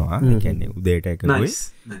බොනවා ඒ කියන්නේ උදේට එකකුයි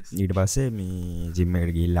ඊට පස්සේ මේ ජිම්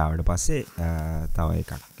එකට ගිහිල්ලා ආවට පස්සේ තව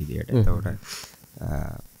එකක් විදියට එතකොට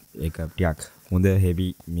ඒක ටිකක් හොඳ හෙවි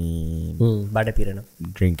මේ බඩ පිරෙන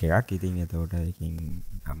ඩ්‍රින්ක් එකක් ඉතින් එතකොට ඒකින්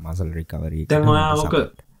මසල් රිකවරි දැන් ඔයා ඔක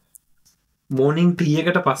මෝර්නින් ටී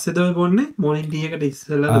එකට පස්සේද ඔය බොන්නේ මෝර්නින් ටී එකට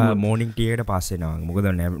ඉස්සෙල්ලාද මෝර්නින් ටී එකට පස්සේ නවා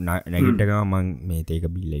මොකද නැගිට ගමන් මම මේ තේක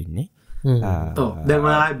බිල්ල ඉන්නේ ඔව් දැන්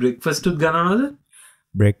ඔයා බ්‍රෙක්ෆාස්ට් උත් ගන්නවද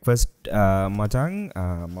බ්‍රෙක්ෆාස්ට් මචං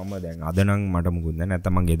මම දැන් අද නම් මට මුකුත් නැහැ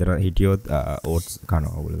නැත්නම් මම ගෙදර හිටියොත් ඕට්ස්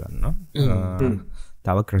කනවා ඔයගොල්ලෝ දන්නවා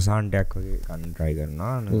තව ක්‍රසාන්ටයක් වගේ කන්න ට්‍රයි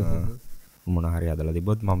කරනවා මොනහරි අදලා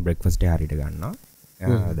තිබොත් මම බ්‍රෙක්ෆාස්ට් හරියට ගන්නවා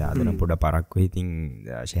දාදන පොඩ පරක්කු ඉතින්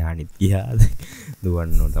ශයනිත් ගියාද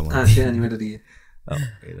දුවන්න තමයි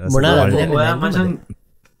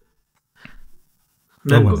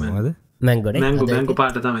මැංගෝ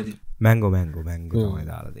පාට තමයි මැංගෝ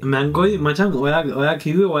මැංගොයි මචන් ඔයා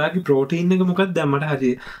කිව ඔයාගේ ප්‍රෝටීන් එක මොකක් දැම්මට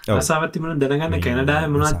හරි අසාවත්තිමන දැනගන්න කැනඩාය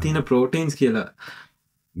මොනත් තියන ප්‍රෝටීන්ස් කියලා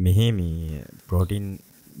මෙහෙ මේ ප්‍රෝටීන්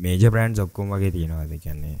මේජ බ්‍රන්ඩ් ඔක්කොම වගේ තියෙනවාද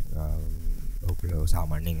කියන්නේ ඔකලෝ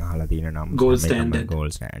සාමාන්‍යෙන් අහලා තියෙන නම් ගෝල්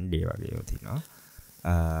ස්ටෑන්ඩ් වගේ තිනවා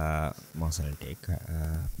මොසල්ටෙක්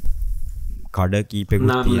කඩ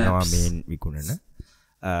කීපෙකුත් තියෙනවා මේන් විකුණන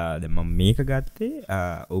දෙම මේක ගත්තේ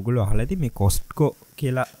ඔගුලු අහලති මේ කොස්ට්කෝ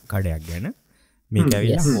කියලා කඩයක් ගැන මේ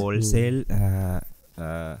ඇවිලා හෝල්සේල්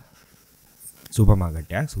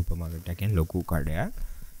සුපමාගටයන් ලොකු කඩයක්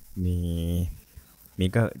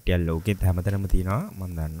මේක ටෙල් ලෝකෙත් හැමතරම තියෙනවා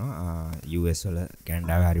මන්දන්නවා වල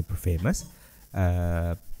කැන්ඩාව හරි ෆේමස්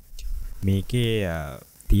මේකේ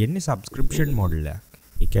තියෙන්නේ සබස්ක්‍රපෂන්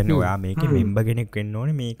මොඩල්ලයක් එකන ඔයා මේක මෙම්බ කෙනෙක් වෙන්න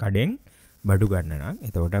ඕන මේ කඩෙන් බඩු ගන්නනම්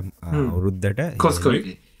එතකොට අවුරුද්ධට කොස්කො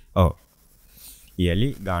ඉයලි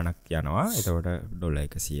ගානක් යනවා එතකොට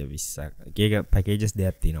 $120 ඒක පැකේජස්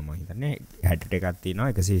දෙයක් තියෙනවා මම හිතන්නේ 60 එකක් තියෙනවා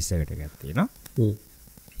 120කට එකක් තියෙනවා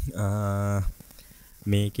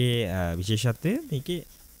මේකේ විශේෂත්වය මේකේ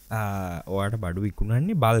ඔයාට බඩු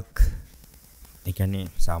විකුණන්නේ බල්ක් ඒ කියන්නේ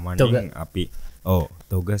සාමාන්‍යයෙන් අපි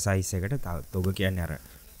තොග සයිස් එකට තොග කියන්නේ අර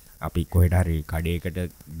අපි කොහෙට හරි කඩේකට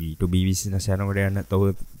B2B බිස්නස් යනකොට යන තොග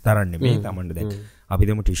තරන්නේ මේ තමන්ට දැන් අපි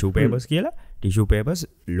දෙමු ටිෂු පේපර්ස් කියලා ටිෂු පේපර්ස්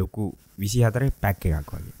ලොකු 24 පැක්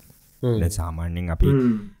එකක් වගේ දැන් සාමාන්‍යයෙන් අපි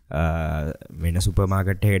වෙන සුපර්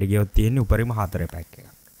මාකට් එකකට ගියොත් තියෙන්නේ උපරිම 4 පැක්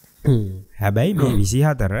එකක් හැබැයි මේ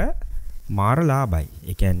 24 මාර ලාභයි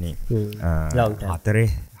ඒ කියන්නේ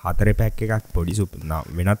හතරේ පැක් එකක් පොඩි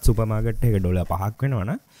වෙනත් සුපර් මාකට් එකක $5ක්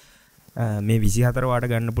වෙනවනම් මේ 24 වාට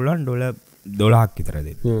ගන්න පුළුවන් $12ක් විතර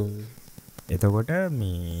දෙන්න. එතකොට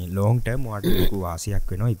මේ ලොන්ග් ටර්ම් වාට ලොකු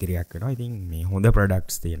වාසියක් වෙනවා ඉතිරියක් වෙනවා. ඉතින් මේ හොඳ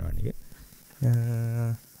ප්‍රොඩක්ට්ස් තියෙනවා නේද?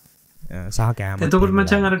 සහ කෑම. එතකොට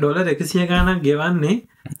මචං අර $100 ගාණක් ගෙවන්නේ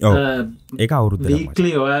ඒක අවුරුද්දට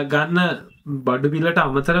වීක්ලි ඔයා ගන්න බඩු බිලට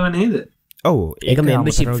අමතරව නේද? ඔව් ඒක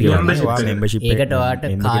membership fee membership ඒකට ඔයාට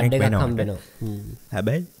කාඩ් එකක් හම්බෙනවා.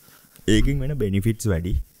 හැබැයි ඒකෙන් වෙන benefits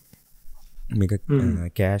වැඩි. මේක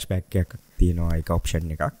කෑෂ් බැක් එකක් තියෙනවා ඒක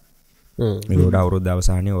ඔප්ෂන් එකක් මේකට අවුරුද්ද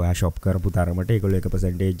අවසානයේ ඔයා ෂොප් කරපු තරමට ඒගොල්ලෝ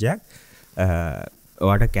 1% එකක්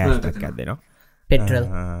ඔයාට කෑෂ් බැක් එකක් දෙනවා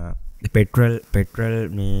පෙට්‍රල්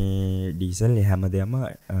මේ ඩීසල් හැමදේම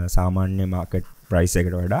සාමාන්‍ය මාකට් ප්‍රයිස්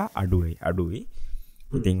එකට වඩා අඩුයි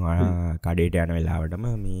ඉතින් ඔයා කඩේට යන වෙලාවටම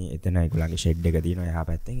මේ එතන ඒගොල්ලන්ගේ ෂෙඩ් එක තියෙනවා එහා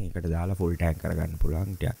පැත්තෙන් ඒකට දාලා ෆුල් ටැන්ක් කරගන්න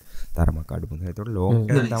පුළුවන් ටිකක් තරමක් අඩු පුතේ ඒතකොට ලොන්ග්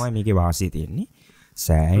ටර්ම් තමයි මේකේ වාසිය තියෙන්නේ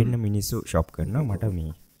සෑහෙන්න මිනිස්සු ෂොප් කරනවා මට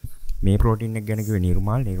මේ ප්‍රෝටීන් එක ගැන කිව්වේ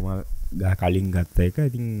නිර්මාල් කලින් ගත්ත එක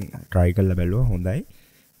ඉතින් try කරලා බැලුවා හොඳයි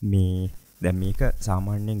මේ දැන් මේක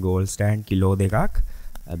සාමාන්‍යයෙන් ගෝල්ඩ් ස්ටෑන්ඩ් කිලෝ දෙකක්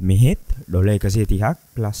මෙහෙත් $130ක්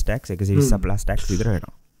plus tax 120 plus tax විතර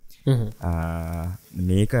වෙනවා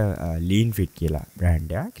මේක lean fit කියලා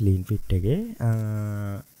බ්‍රෑන්ඩ් එකක් lean fit එකේ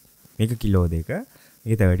මේක කිලෝ දෙක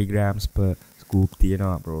මේක 30 grams per ස්කූප්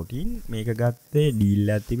තියෙනවා ප්‍රෝටීන් මේක ගත්තේ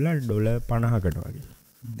ඩීල් එකක් තිබුණා $50කට වගේ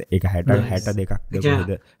ඒක 62ක්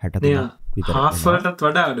දෙකද 63ක් විතර half වලටත්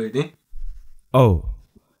වඩා අඩුයි නේ ඔව්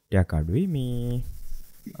ටිකක් අඩුයි මේ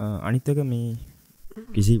අනිත් එක මේ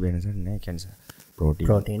කිසි වෙනසක් නැහැ කැන්සර්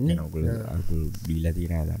ප්‍රෝටීන් නේ ඔයගොල්ලෝ බීලා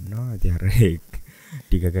තියෙන අය දන්නවා ඉතින් අර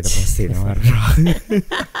ටිකකට පස්සේ එනවා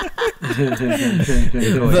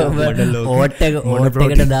ඕට්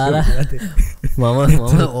එකට දාලා මම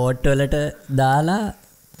ඕට් වලට දාලා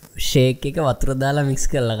ෂේක් එක වතුර දාලා මික්ස්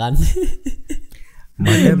කරලා ගන්න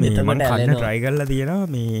මට මේ මම කන්න try කරලා තියෙනවා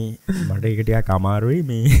මේ මට ඒක ටිකක් අමාරුයි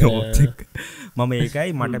මේ ඕට්ස් එක මම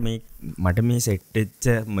ඒකයි මට මේ සෙට් වෙච්ච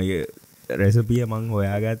මේ රෙසිපිය මම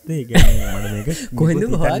හොයාගත්තේ ඒ කියන්නේ මට මේක කොහෙන්ද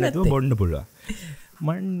හොයාගත්තේ බොන්න පුළුවන්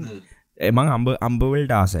මං අම්බ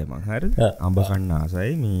වලට ආසයි මං හරිද අම්බ කන්න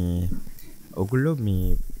ආසයි මේ ඔගොල්ලෝ මේ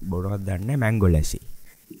බොරවත් දන්නේ මැංගෝ ලැසි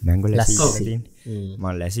මම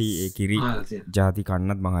ලැසි ඒ කිරි ಜಾති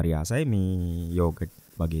කන්නත් මං හරි ආසයි මේ යෝගට්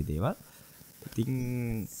වගේ දේවල් ඉතින්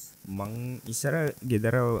මං ඉස්සර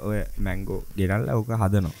ගෙදර ඔය මැංගෝ ගෙනල්ලා ඕක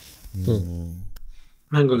හදනවා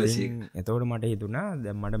මැංගෝ ලැසි එතකොට මට හිතුණා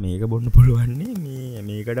දැන් මට මේක බොන්න පුළුවන්නේ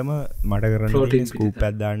මේකටම මට කරන්න තියෙන ස්කූප්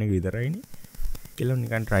එකක් දාන්න එක විතරයිනේ කියලා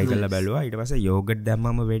නිකන් try කරලා බැලුවා ඊට පස්සේ යෝගට්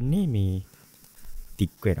දැම්මම වෙන්නේ මේ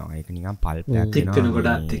තික් වෙනවා ඒක නිකන් පල්ප් එකක්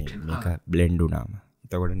වෙනවා මේක බ්ලෙන්ඩ් වුණාම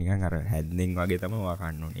එතකොට නිකන් අර හැන්දෙන් වගේ තමයි ඔයා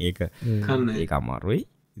කන්න ඕනේ ඒක අමාරුයි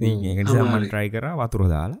ඉතින් ඒක නිසා මම try කරා වතුර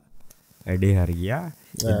දාලා වැඩේ හරියා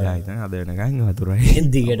එදාහිතන අද වෙනකන් වතුරයි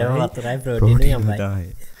දිගටම වතුරයි ප්‍රෝටීන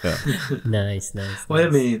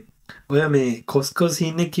ඔය මේ කොස්කෝ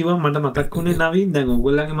සීන්න කිව මට මතක් වුණේ නවීන් දැන්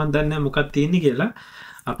ඔගොල්ලගේ මන්දන්න මොකක් තියෙන කියලා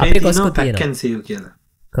අපේ කොස්කෝ පැක්කන්සයෝ කියලා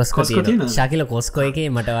කොස්කෝ ශකිල කොස්කෝ එකේ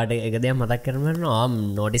මටවට එක දෙයක් මතක් කරන ආම්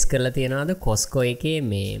නෝටිස් කරලා තියෙනවාද කොස්කෝ එකේ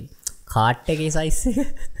මේ කාට් එක සයිස්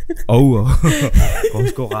ඔව්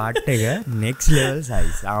කොස්කෝ කාට් එක නෙක්ස් ලෙවල්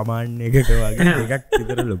සයිස් සාමාන්‍ය එකක වගේ එකක්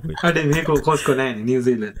විතර ලොකුයි අඩේ මේක කොස්කෝ නෑ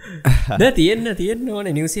නිව්සීලන්ඩ් තියෙන්න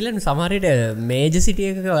ඕනේ නිව්සීලන්ඩ් සමහරට මේජර් සිටි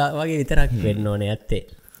එකක වගේ විතරක් වෙන්න ඕනේ ඇත්තේ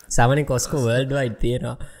සාමාන්‍යයෙන් කොස්කෝ වර්ල්ඩ් වයිඩ්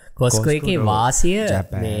තියෙනවා කොස්කෝ එකේ වාසිය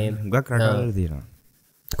මේ හුඟක් රටවල තියෙනවා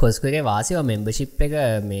කොස්කෝ එකේ වාසිය මෙම්බර්ෂිප් එක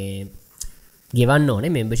මේ ගෙවන්න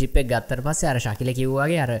ඕනේ මෙම්බර්ෂිප් එක ගත්තට පස්සේ අර ශකිල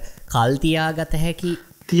කිව්වාගේ අර කල් තියාගත හැකි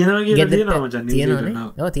තියෙනවනේ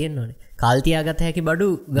කල්තියාගත හැකි බඩු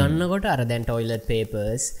ගන්නකොට අර දැන් ටොයිලට්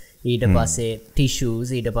පේපර්ස් ඊට පස්සේ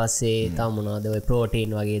ටිෂූස් ඊට පස්සේ තමුණාද ඔය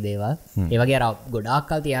ප්‍රෝටීන් වගේ දේවල් ඒ වගේ අර ගොඩාක්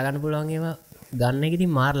කල් තියාගන්න පුළුවන් ඒවා ගන්න එක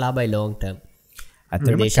ඉතින් මාර ලාභයි ලොන්ග් ටර්ම්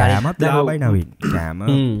ඇත්තටම කෑමත් ලාභයි නවීන් කෑම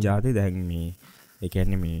ජාති දැන් මේ ඒ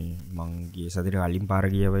කියන්නේ මේ මං ගිය සතියේ කලින් පාර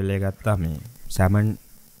ගිය වෙලේ ගත්තා මේ සැමන්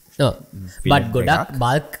බට් ගොඩක්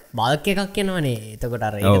බල්ක එකක් එනවනේ එතකොට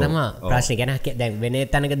අර ඒක තමයි ප්‍රශ්නේ ගැන දැන් වෙන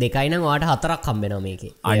තැනක දෙකයි නම් ඔයාට හතරක් හම්බෙනවා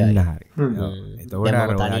මේකේ අන්න හරි එතකොට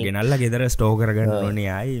අර ඔයා ගෙනල්ලා ගෙදර ස්ටෝර් කරගන්න ඕනේ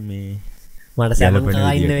ආයි මේ මට සැමන්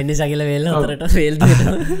කා ඉන්න වෙන්නේ සකිල වේල හතරට ෆේල්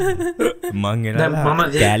දෙනවා මං ගෙනල්ලා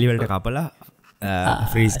කෑලි වලට කපලා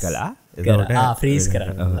ෆ්‍රීස් කළා එතකොට ෆ්‍රීස්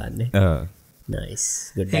කරන්න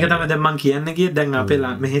නයිස් ඒක තමයි දැන් මං කියන්න ගියේ දැන් අපේ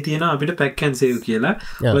මෙහි තියෙනවා අපිට පැක් ඇන්ඩ් සේව් කියලා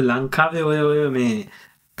ඔය ලංකාවේ ඔය මේ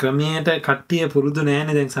ක්‍රමයට කට්ටිය පුරුදු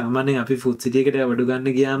නෑනේ දැන් සාමාන්‍යයෙන් අපි ෆුඩ් සිටි එකට වඩු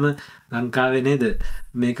ගන්න ගියාම ලංකාවේ නේද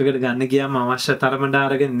මේකකට ගන්න ගියාම අවශ්‍ය තරමට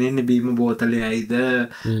අරගෙන නෙන්නේ බීම බෝතලයයිද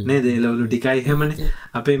නේද එළවලු ටිකයි එහෙමනේ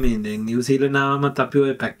අපේ මේ දැන් නිව්සීලන්ත ආවමත් අපි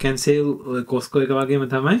ඔය පැක් ඇන්ඩ් සේව් ඔය කොස්කෝ එක වගේම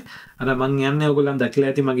තමයි අර මං යන්නේ ඔයගොල්ලන් දැකලා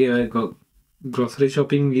ඇති මගේ ඔය ග්‍රොසරි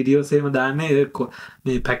shopping videos එහෙම දාන්නේ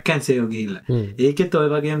මේ පැක් ඇන්ඩ් සේව් ගිහිල්ලා ඒකෙත් ඔය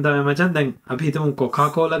වගේම තමයි මචං දැන් අපි හිතමු කොකා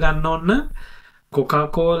කෝලා ගන්න ඕන කොකා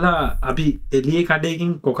කෝලා අපි එළියේ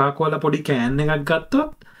කඩේකින් කොකා කෝලා පොඩි කෑන් එකක්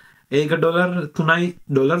ගත්තොත් ඒක ඩොලර්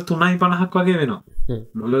 3.50ක් වගේ වෙනවා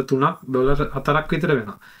ඩොලර් 4ක් විතර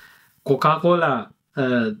වෙනවා කොකා කෝලා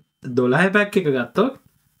 12 පැක් එක ගත්තොත්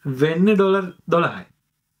වෙන්නේ ඩොලර් 12යි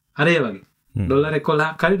හරි ඒ වගේ ඩොලර්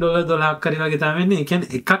 11ක් හරි ඩොලර් 12ක් හරි වගේ තමයි වෙන්නේ ඒ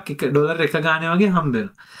කියන්නේ එකක් ඩොලර් එක ගානේ වගේ හම්බ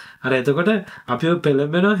වෙනවා අර එතකොට අපි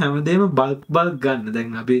පෙළඹෙනවා හැමදේම බල්ක් ගන්න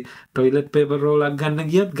දැන් අපි ටොයිලට් පේපර් රෝලක් ගන්න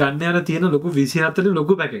ගියත් ගන්න අර තියෙන ලොකු 24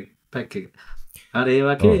 ලොකු පැක් එක අර ඒ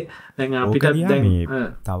වගේ දැන් අපිට දැන්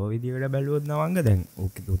තව විදිහකට බැලුවොත් නවංග දැන්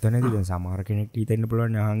ඕක උතනදී දැන් සමහර කෙනෙක්ට හිතෙන්න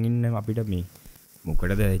පුළුවන් අහන් ඉන්න අපිට මේ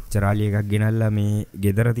මොකටද එච්චරාලි එකක් ගෙනල්ලා මේ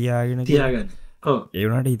ගෙදර තියාගන්න ඔව් ඒ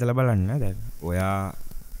වුණාට හිතලා බලන්න දැන් ඔයා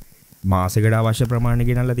මාසෙකට අවශ්‍ය ප්‍රමාණය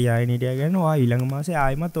ගෙනල්ලා තියාගෙන හිටියා ගන්න ඔයා ඊළඟ මාසේ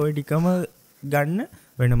ආයෙමත් ওই ටිකම ගන්න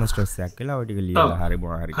වෙනම ස්ට්‍රෙස් එකක් කියලා ඔය ටික ලියලා හරි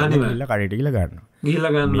මොනවා හරි ගිහලා කඩේට ගිහලා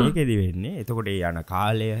ගන්නවා මේකෙදි වෙන්නේ එතකොට ඒ යන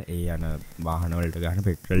කාලය ඒ යන වාහන වලට ගන්න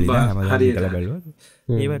පෙට්‍රල් ඉඳලා හැමදාම හිතලා බැලුවා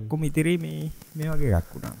ඒ ඔක්කොම ඉතිරි මේ වගේ එකක්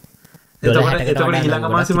වුණා එතකොට ඊළඟ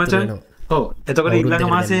මාසේ මචං ඔව් එතකොට ඊළඟ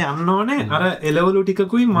මාසේ යන්න ඕනේ අර එළවලු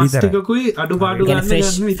ටිකකුයි මස් ටිකකුයි අඩුපාඩු ගන්න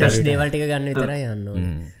විතරයි දේවල් ටික ගන්න විතරයි යන්න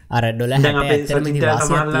ඕනේ අර $60 ඇත්තටම ඉතින්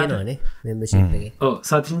වාසියක් තියෙනවානේ membership එකේ. ඔව්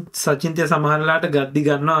සචින්තිය සමහරලාට ගද්දි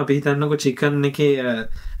ගන්නවා අපි හිතන්නකො chicken එකේ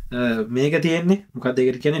මේක තියෙන්නේ මොකක්ද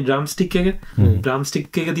ඒකට කියන්නේ drum stick එක. drum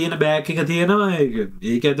stick එක තියෙන බෑග් එක තියෙනවා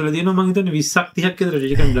ඒක ඇතුලේ තියෙනවා මම හිතන්නේ 20ක් 30ක් විතර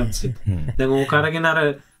chicken drum stick. දැන් ඕක අරගෙන අර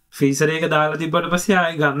ෆ්‍රීසර් එක දාලා තිබ්බට පස්සේ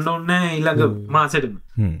ආයෙ ගන්න ඕනේ නැහැ ඊළඟ මාසෙටම.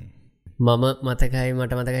 මම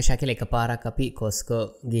මතකයි ශකිල එකපාරක් අපි කොස්කෝ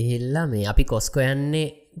ගිහිල්ලා මේ අපි කොස්කෝ යන්නේ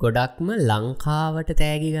ගොඩක්ම ලංකාවට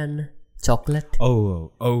තෑගි ගන්න චොක්ලට්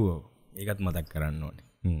ඔව් ඒකත් මතක් කරන්න ඕනේ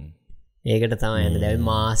ඒකට තමයි යන්න දැන්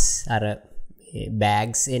මාස් අර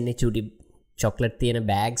බෑග්ස් එන්නේ චුටි චොක්ලට් තියෙන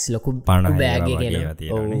බෑග්ස් ලොකු බෑග් එකක්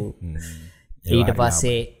ඊට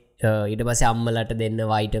පස්සේ අම්මලට දෙන්න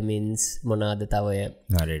වයිටමින්ස් මොනවාද තව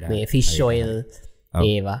මේ ෆිෂ් ඔයිල්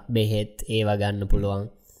ඒවා බෙහෙත් ඒවා ගන්න පුළුවන්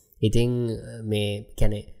ඉතින් මේ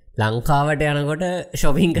කැනේ ලංකාවට යනකොට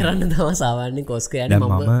ශොපින් කරන්න තම සාමාන්‍ය කොස්ක යන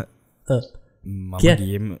මම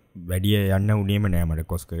ගියම් වැඩිය යන්න උනේම නෑමට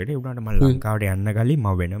කොස්කකට උනට ම ලංකාවට යන්න කලින්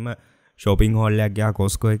ම වෙනම ශෝපිං හෝල්ලයක් ගයා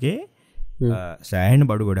කොස්කෝ එකේ සෑහන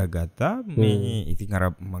බඩු ගොඩක් ගත්තා මේ ඉතින් අර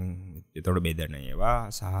මං එතොට බෙදන ඒවා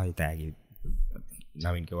සහ තෑගි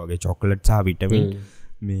නවින්ක වගේ චොක්ලට් සහ විටමින්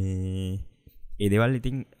මේ ඒදෙවල්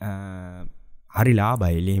ඉතින් හරි ලා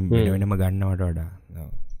බයිලිම් වෙනම ගන්නවට වඩා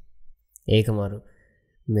ඒක මරු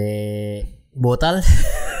මේ බෝතල්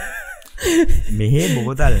මෙහෙ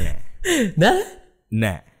බෝතල්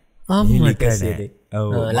නෑ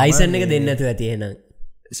ලයිසන් එක දෙන්නතු ඇතියෙන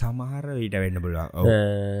සමහර ඊට වෙන්න පුළුවන්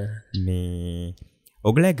මේ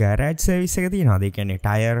ඔගල ගෑරජ් සවිස්ස එක තිය නද කැනෙ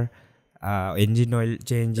ටයර් එන්ජින් ඔයිල්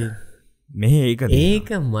චේන්ජි මෙහ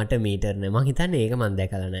ඒක මට මීටරන ම හිතන්න ඒක මන්දැ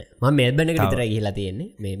කලන ම මෙල්බන එක විතර ගහිලා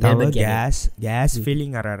තියෙන්නේ ගෑස්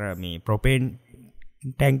ෆිලිං අරර මේ ප්‍රොපේන්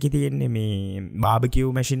ටැන්කි තියෙන්නේ මේ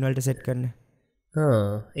බාභකිව් මැසින්වලට සෙට් කරන්න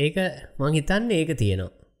ඒක මං හිතන්න ඒක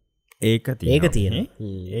තියෙනවා ඒක තියෙන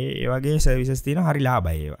ඒ වගේ සවිසස් තියෙන හරි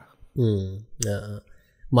ලාබයවා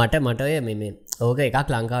මට ඔය මෙ ඕක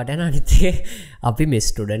එකක් ලංකාවට යන අනිතේ අපි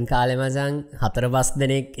මිස්ටුඩන් කාලෙමසං 4 බස්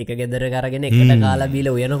දෙනෙක් එක ගෙදර කරගෙන එකට කාලා බීල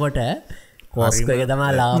උයනකොට කෝස්ක එක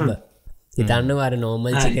තමා ලාබ හිතන්න වර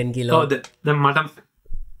නෝමල් චිකන් කිලෝ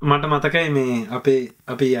මට මතකයි මේ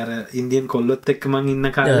අපි අර ඉන්දියන් කොල්ලොත් එක්ක මං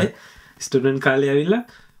ඉන්න කාලේ ස්ටුඩන්ට් කාලේ ඇවිල්ලා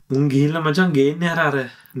උන් ගිහිල්ලා මචං ගේන්නේ අර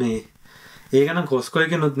මේ ඒකන කොස්කෝ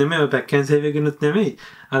එක නුත් නෙමෙයි පැක්කන් සේවයක නුත් නෙමෙයි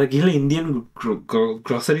අර ගිහිල්ලා ඉන්දියන්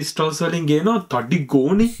ග්‍රොසරි ස්ටෝර්ස් වලින් ගේනවා තඩි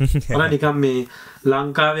ගෝනි අර නිකන් මේ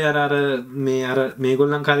ලංකාවේ අර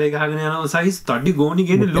මේගොල්ලන් කාලේ ගහගෙන යනවා සයිස් තඩි ගෝනි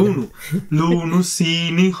ගේන්නේ ලුණු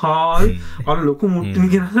සීනි හාල් අර ලොකු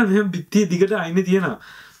මුට්ටින් ගෙනලා මෙහෙම පිටිය දිගට අයිනේ තියනවා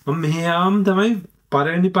මම මෙහෙයාම් තමයි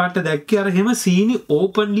පරවෙනි පාට දැක්කේ අර එහෙම සීනි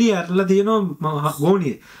ඕපන්ලි ඇරලා තියෙනවා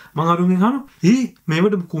ගෝනියේ මම අරුන්ගෙන් අහනවා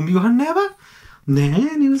මේවට කුඹි වහන්නේ නැහැ බං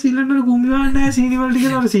නෑ නිව්සීලන්ඩ් වල කුඹි වහන්නේ නැහැ සීනි වලට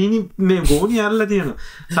කියලා අර සීනි මේ ගෝනි ඇරලා තියෙනවා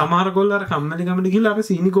සමහර කොල්ල අර කම්මැලි කමට ගිහලා අර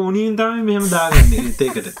සීනි ගෝනියෙන් තමයි මෙහෙම දාගන්නේ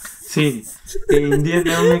ඒකට සීනි ඒ ඉන්දියන්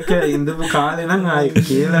නම් එක ඉඳපු කාලේ නම් ආයි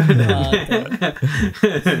කියලා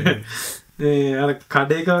අර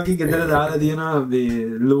කඩේක වගේ ගෙදර දාලා තියෙනවා මේ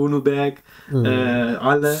ලුණු බෑග්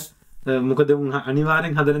අල මොකද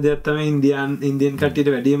අනිවාර්යෙන් හදන දෙයක් තමයි ඉන්දියන්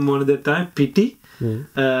කට්ටියට වැඩියෙන් මොන දෙයක් තමයි පිටි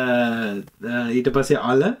ඊට පස්සේ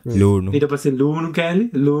අල ලුණු ඊට පස්සේ ලුණු කෑලි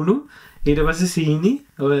ලුණු ඊට පස්සේ සීනි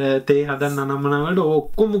ඔය තේ හදන්න අනම්මන වලට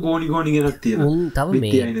ඔක්කොම ගෝනි ගෙනත් තියෙනවා උන් තව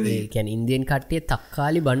මේ කියන්නේ ඉන්දියන් කට්ටිය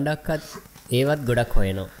තක්කාලි බණ්ඩක්වත් ඒවත් ගොඩක්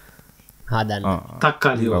හොයනවා හදන්න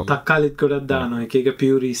තක්කාලිත් ගොඩක් දානවා එක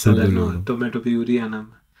පියුරීස් හදනවා ටොමැටෝ පියුරි අනම්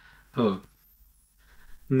ඔව්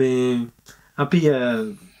මේ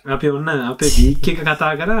අපි ඔන්න අපේ වීක් එක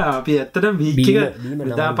කතා කරා අපි ඇත්තටම වීක් එක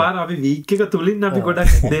විදාපාර අපි වීක් එක තුලින් අපි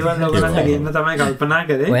ගොඩක් දේවල් ඔයගලන්ට ගෙන්න තමයි කල්පනා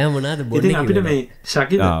කරේ. ඔයා මොනවද බොන්නේ? ඉතින් අපිට මේ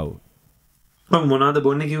ශකිලා මම මොනවද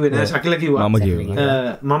බොන්නේ කිව්වේ නෑ ශකිලා කිව්වා.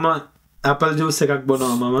 මම ඇපල් ජූස් එකක්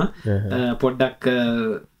බොනවා මම පොඩ්ඩක්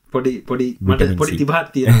පොඩි මට පොඩි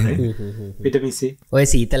තිබහක් තියෙනවා විටමින් C. ඔය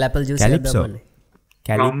සීතල ඇපල් ජූස් එකක් බොන්නේ.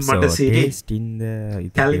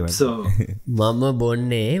 කැලිප්සෝ මම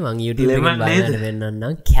බොන්නේ මං YouTube එකෙන් බලන්න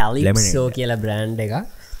වෙන්නන්නම් කැලිප්සෝ කියලා බ්‍රෑන්ඩ් එක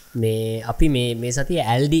මේ අපි මේ සතිය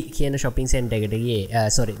ඇල්ඩි කියන shopping center එකට ගියේ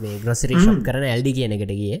sorry මේ grocery shop කරන ඇල්ඩි කියන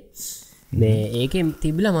එකට ගියේ මේ ඒකෙන්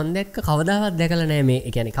තිබිලා මම දැක්ක කවදාවත් දැකලා නැහැ මේ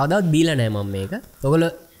කියන්නේ කවදාවත් බීලා නැහැ මම මේක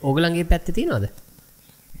ඔයගොල්ලන්ගේ පැත්තේ තියෙනවද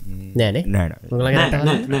නෑ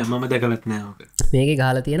මම දැකලත් නෑ ඕක මේකේ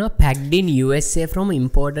ගහලා තියෙනවා packed in USA from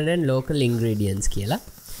imported and local ingredients කියලා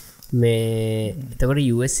මේ එතකොට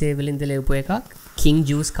USA වලින් තලෙපු එකක් King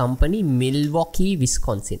Juice Company Milwaukee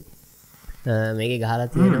Wisconsin මේකේ ගහලා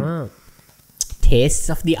තියෙනවා Taste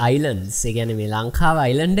of the Islands ඒ කියන්නේ මේ ලංකාව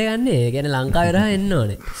අයිලන්ඩ් එක ගන්න ඒ කියන්නේ ලංකාවේ රහ එන්න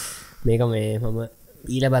ඕනේ මේක මේ මම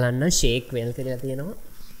ඊළඟ බලන්න ෂේක් වෙල් කරලා තියෙනවා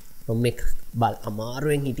මම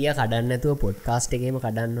අමාරුවෙන් හිටියා කඩන්න නැතුව පොඩ්කාස්ට් එකේම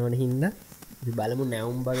කඩන්න ඕන හින්දා අපි බලමු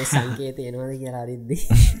නැවුම් බගේ සංකේත එනවද කියලා හරිද්දි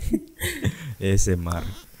ASMR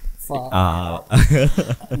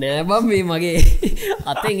නෑ බම් මේ මගේ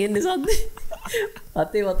අතෙන් එන්නේ සද්ද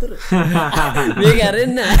අතේ වතුර මේක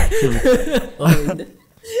ඇරෙන්න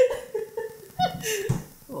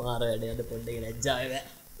මාර වැඩේට පොඩ්ඩක් ලැජ්ජාව බෑ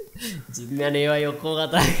ජිම් යන ඒවා ඔක්කොම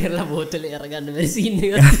කතා කරලා බෝතලේ අරගන්න බැරි සීන්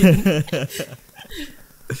එකක්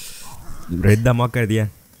රෙද්ද මොකක් කරද තියන්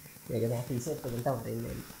ඒක දැන් ෆීසෙට් එකෙන් තමයි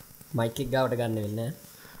එන්නේ මයික් එක ගාවට ගන්න වෙන්නේ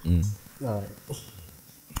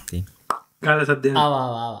කාලා සද්දේ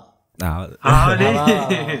ආවා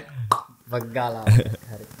වග්ගාලා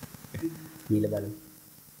හරි කීල බලමු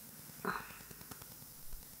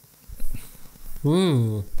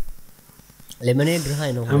ලෙමනේඩ් රහ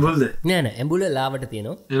එනවා ඇඹුල්ද නෑ ඇඹුල ලාවට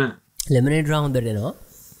තියෙනවා ලෙමනේඩ් රහ හොඳට එනවා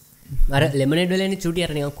අර ලෙමනේඩ් වල එන්නේ චුටි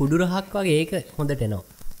අර නිකන් කුඩු රහක් වගේ ඒක හොඳට එනවා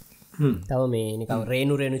තව මේ නිකන්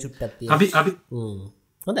රේනු චුට්ටක් තියෙනවා අපි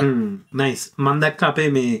නයිස් මම දැක්ක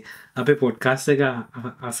අපේ පොඩ්කාස්ට් එක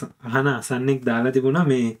අහන අසන්නෙක් දාලා තිබුණා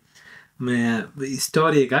මේ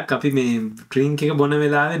ස්ටෝරි එකක් අපි මේ ඩ්‍රින්ක් එක බොන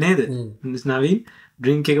වෙලාවේ නේද නවීන්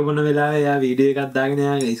ඩ්‍රින්ක් එක බොන වෙලාවේ යා වීඩියෝ එකක් දාගෙන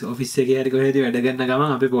යා ඔෆිස් එකේ හරි කොහෙද වැඩ කරන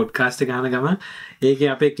ගමන් අපේ පොඩ්කාස්ට් එක අහන ගමන් ඒකේ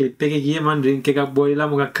අපේ ක්ලිප් එකේ ගියේ මම ඩ්‍රින්ක් එකක් බොයිලා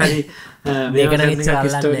මොකක් හරි මේක නම් එච්චර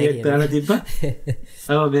අල්ලන්නේ නැහැ දාලා තිබ්බා.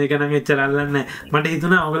 ඔව් මේක නම් එච්චර අල්ලන්නේ නැහැ. මට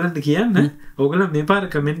හිතුණා ඕගලන්ට කියන්න ඕගලන් මේ පාර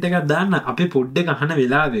කමෙන්ට් එකක් දාන්න අපේ පොඩ් එක අහන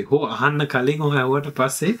වෙලාවේ හෝ අහන්න කලින් ඔය ඇහුවට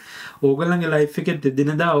පස්සේ ඕගලන්ගේ ලයිෆ් එකේ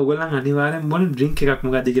දෙදිනදා ඕගලන් අනිවාර්යෙන් මොන ඩ්‍රින්ක් එකක්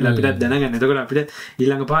මොකද්ද කියලා අපිට දැනගන්න. එතකොට අපිට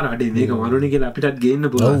ඊළඟ පාර අඩේ මේක වරුණි කියලා අපිටත් ගේන්න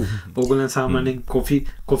පුළුවන්. ඕගලන් සාමාන්‍යයෙන්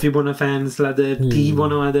කොෆි බොන ෆෑන්ස්ලාද ටී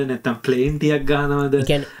බොනවද නැත්නම් ප්ලේන් ටියක් ගන්නවද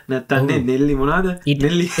නැත්නම් නෙල්ලි මොනවද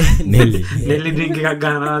නෙල්ලි ඩ්‍රින්ක් එකක්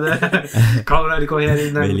ගන්නවද කවුරු හරි කොහේ හරි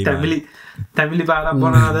ඉන්න තැමිලි පාරක්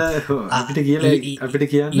බොනවද අපිට කියලා අපිට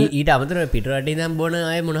කියන්න. ඊට අමතරව පිටරටින් ඉඳන් බොන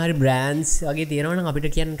අය මොන හරි බ්‍රෑන්ඩ්ස් වගේ තියෙනවනම් අපිට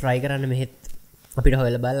කියන්න try කරන්න මෙහෙත් අපිට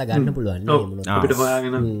හොයලා බලලා ගන්න පුළුවන් නේ. අපිට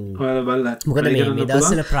හොයාගෙන හොයලා බලලා. මොකද මේ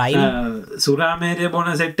දවස්වල ප්‍රයිම් සුරාමේරිය බොන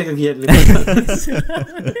සෙට් එක කියන්නේ.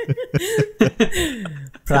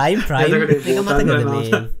 ප්‍රයිම් එක මතකද මේ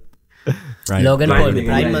ලෝගන් පෝල්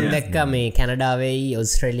ප්‍රයිම් මම දැක්කා මේ කැනඩාවේයි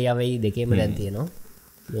ඕස්ට්‍රේලියාවේයි දෙකේම දැන් තියෙනවා.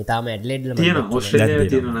 මේ තාම ඇඩ්ලේඩ්ල තියෙනවා ඕස්ට්‍රේලියාවේ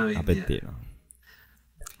තියෙනවා අපිත් තියෙනවා.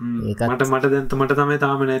 මට දැන් මට තමයි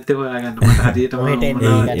තාම නැත්තේ හොයාගන්න. මට හරියටම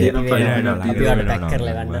පැක්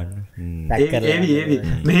කරලා ගන්න.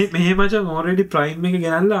 මෙහෙ මචං ඕල්රෙඩි ප්‍රයිම් එක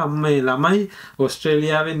ගෙනල්ලා අම්මේ ළමයි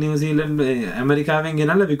ඕස්ට්‍රේලියාවෙන් නිව්සීලන්ඩ් ඇමරිකාවෙන්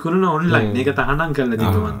ගෙනල්ලා විකුණන ඔන්ලයින්. ඒක තහනම් කරලා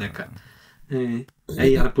තිබ්බා මම දැක්කා.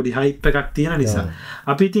 ඇයි අර පොඩි හයිප් එකක් තියෙන නිසා.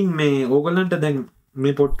 අපි ඉතින් මේ ඕගොල්ලන්ට දැන්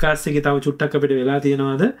මේ පොඩ්කාස්ට් එකේ තව චුට්ටක් අපිට වෙලා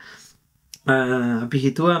තියෙනවද? අපි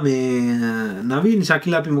හිතුවා මේ නවීන්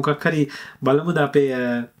ශකිලා අපි මොකක් හරි බලමුද අපේ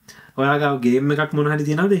ඔයාගාව ගේම් එකක් මොන හරි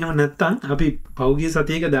තියෙනවද? එහෙම නැත්නම් අපි පහුගිය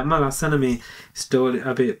සතියේක දැම්ම ලස්සන මේ ස්ටෝරි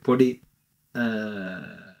අපේ පොඩි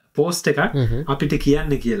පෝස්ට් එකක් අපිට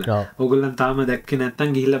කියන්න කියලා. ඕගොල්ලන් තාම දැක්කේ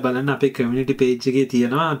නැත්නම් ගිහිල්ලා බලන්න අපේ කමියුනිටි පේජ් එකේ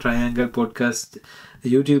තියෙනවා Triangle Podcast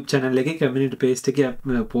YouTube channel එකේ කමියුනිටි පේජ් එකේ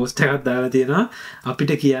පෝස්ට් එකක් දාලා තියෙනවා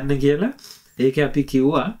අපිට කියන්න කියලා. ඒකේ අපි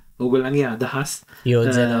කිව්වා ඕගොල්ලන්ගේ අදහස්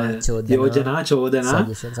යෝජනා චෝදනා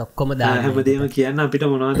ඔක්කොම දාන්න හැමදේම කියන්න අපිට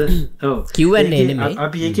මොනවද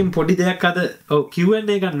අපි ඒකින් පොඩි දෙයක් අද Q&A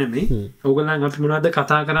එකක් නෙමෙයි ඕගොල්ලන් අපි මොනවද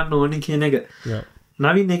කතා කරන්න ඕනි කියන එක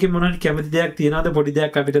නවීන් ඒකේ මොනවද කැමති දෙයක් තියනවද පොඩි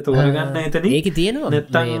දෙයක් අපිට තෝරගන්න එතනින් ඒකේ තියෙනවා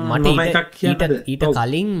මට ඊට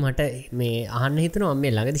කලින් මට මේ අහන්න හිතුණා මම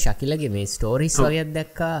මේ ළඟදී ශකිලගේ මේ ස්ටෝරිස් වගේක්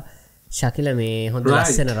දැක්කා ශකිල මේ හොඳ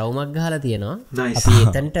ලස්සන රවුමක් ගහලා තියෙනවා අපි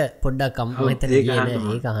එතනට පොඩ්ඩක් කම්පු මෙතන ගියේ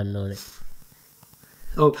ඒක අහන්න ඕනේ.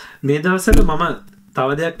 ඔව් මේ දවස්වල මම තව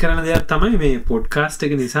දෙයක් කරන දෙයක් තමයි මේ පොඩ්කාස්ට්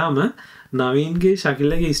එක නිසාම නවීන්ගේ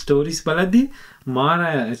ශකිලගේ ස්ටෝරිස් බලද්දි මාර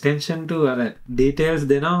attention to අර details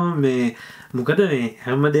දෙනවා මේ මොකද මේ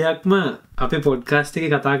හැම දෙයක්ම අපේ පොඩ්කාස්ට්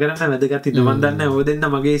එකේ කතා කරන්න වැදගත් ඉන්න මම දන්නේ ඔය දෙන්න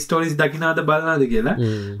මගේ ස්ටෝරිස් දකින්නවද බලනවද කියලා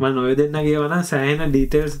මම ඔය දෙන්නගේ වුණා සෑහෙන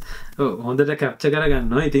details හොඳට කැප්චර්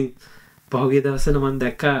කරගන්නවා. ඉතින් පහුගිය දවස්වල මම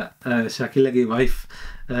දැක්කා ශකිලගේ වයිෆ්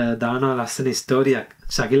දානවා ලස්සන ස්ටෝරියක්.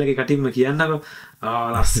 ශකිලගේ කටින්ම කියන්නකෝ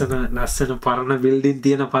ලස්සන පරණ බිල්ඩින්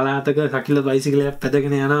තියෙන පළාතක ශකිල බයිසිකලයක්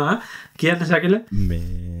පැදගෙන යනවා කියන්න ශකිල.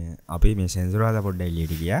 මේ අපි මේ සෙන්සුරාදා පොඩ්ඩක්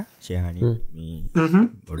එළියට ගියා ෂෙහානි මේ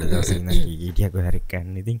පොඩ දවසක් ඉඳන් කීටියක් ඔය හරි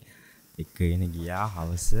කන්න ඉතින් එක්කගෙන ගියා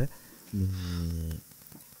හවස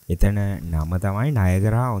එතන නම තමයි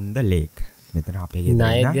නයගරා on the lake. මෙතන අපේ ගෙදර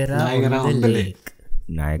Niagara on the lake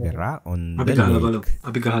Niagara on the lake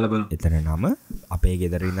අපි ගහලා බලමු. එතන නම අපේ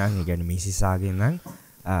ගෙදර ඉඳන් ඒ කියන්නේ මිසිසාගේ ඉඳන්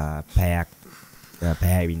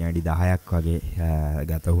පැය විනාඩි 10ක් වගේ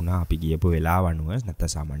ගත වුණා අපි ගියපු වෙලාව අනුව.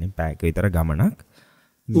 නැත්නම් සාමාන්‍යයෙන් පැයක විතර ගමනක්.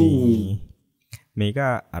 මේක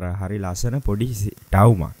අර හරි ලස්සන පොඩි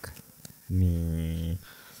ටවුමක්. මේ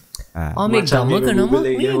මේ ගමක නම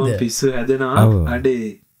පිස්සු හැදෙනවා අඩේ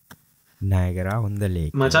නයගරා on the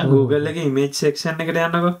lake. මචං Google එකේ image section එකට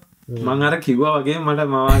යන්නකෝ. මං අර කිව්වා වගේ මට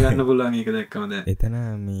මවා ගන්න පුළුවන් ඒක දැක්කම දැන්. එතන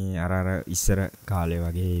මේ අර ඉස්සර කාලේ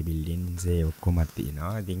වගේ බිල්ඩින්ස් ඒ ඔක්කොම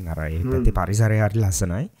තියෙනවා. ඉතින් අර ඒ පැත්තේ පරිසරය හරි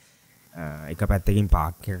ලස්සනයි. එක පැත්තකින්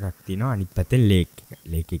පාක් එකක් තියෙනවා අනිත් පැත්තෙන් ලේක් එක.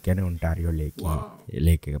 ලේක් එක කියන්නේ ඔන්ටාරියෝ ලේක්.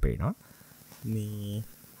 ලේක් එක පේනවා. මේ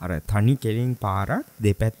අර තනි කෙලින් පාරක්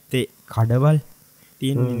දෙපැත්තේ කඩවල්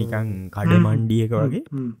තියෙන්නේ නිකන් කඩ මණ්ඩියක වගේ.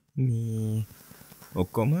 මේ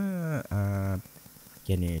ඔක්කොම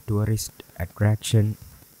කියන්නේ ටුවරිස්ට් ඇට්‍රැක්ෂන්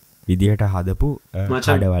විදියට හදපු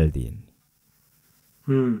කඩවල් තියෙන්නේ.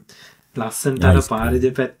 ලස්සනට අර පාරේ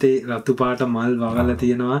දෙපැත්තේ රතු පාට මල් වගලා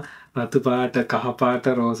තියෙනවා. රතු පාට කහ පාට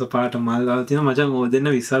රෝස පාට මල් වගලා තියෙනවා. මචං ඕක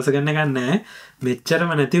දෙන්න විශ්වාස කරන්න ගන්න නැහැ.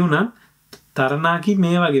 මෙච්චරම නැති වුණා තරනාකි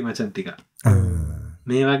මේ වගේ මචං ටික.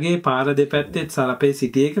 මේ වගේ පාර දෙපැත්තේ සරපේ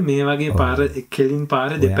සිටි එක මේ වගේ පාර කෙලින්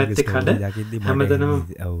පාර දෙපැත්තේ කඩ හැමදැනම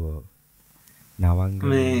නවංග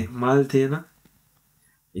මේ මල් තියෙන.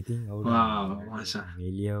 ඉතින්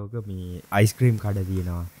එලියෝක මේ අයිස්ක්‍රීම් කඩ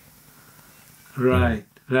තියෙනවා.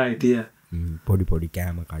 right yeah පොඩි පොඩි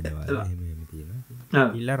කෑම කඩවල එහෙම තියෙනවා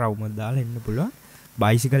ඉල්ල රවුමක් දාලා එන්න පුළුවන්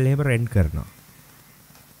බයිසිකල් එහෙම රෙන්ට් කරනවා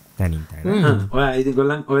තනින් තනින් ඔය ඉතින්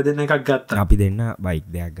ගොල්ලන් ඔය දෙන්න එකක් ගත්තා අපි දෙන්න බයික්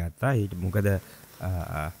දෙයක් ගත්තා ඊට මොකද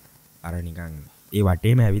අර නිකන් ඒ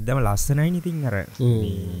වටේම ඇවිද්දම ලස්සනයි ඉතින් අර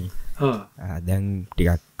දැන්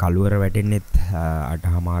ටිකක් කළුවර වැටෙන්නෙත්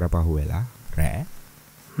 8:00 පහු වෙලා රෑ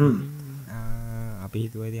අපි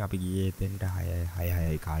හිතුවා ඉතින් අපි ගියේ එතෙන්ට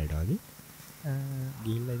 6:00 කාලට වගේ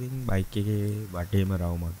ගිහිල්ලා ඉතින් බයික් එකේ වටේම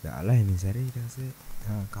රවුමක් දාලා එහෙම සැරේ ඊට පස්සේ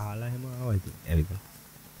කාලා එහෙම ආවා ඉතින් ඇවිල්ලා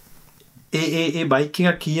ඒ බයික්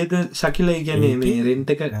එක කීයද ශකිලා කියන්නේ මේ රෙන්ට්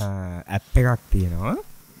එක ඇප් එකක් තියෙනවා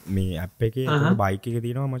මේ ඇප් එකේ බයික් එකේ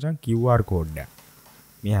තියෙනවා මචං QR කෝඩ් එකක්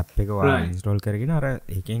මේ ඇප් එක ඔයාලා ඉන්ස්ටෝල් කරගෙන අර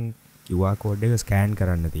එකෙන් QR කෝඩ් එක ස්කෑන්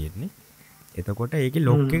කරන්න තියෙන්නේ එතකොට ඒකේ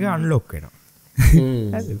ලොක් එක අන්ලොක් වෙනවා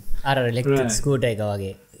අර ඉලෙක්ට්‍රික් ස්කූටර් එක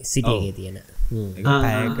වගේ සිටි එකේ තියෙන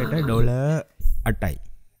පැයකට $8යි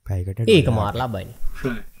පැයකට ඒක මාරලා බයිනේ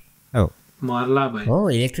ඔව් මාරලා බයි ඔව්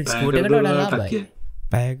ඉලෙක්ට්‍රික් ස්කූටර් එකට වඩා ලාභයි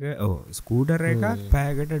පැයක ඔව් ස්කූටර් එකක්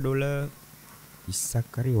පැයකට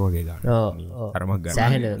 $20ක් හරි වගේ ගන්න අරමක්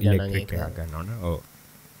ගන්න ඉලෙක්ට්‍රික් එකක් ගන්නවනේ ඔව්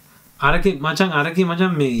අරකේ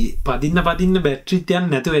මචං මේ පදින්න බැටරිත් යන්නේ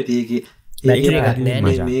නැතුව ඇති ඒකේ බැටරි එකක් නෑ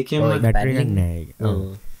මේකෙම බැටරි එකක් නෑ ඒක ඔව්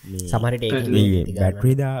සමහරට ඒක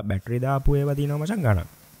බැටරි දාපු ඒවා තියෙනවා මචං ගන්නනේ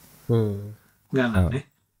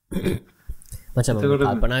මචං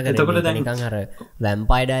කල්පනා කරේ නිකන් අර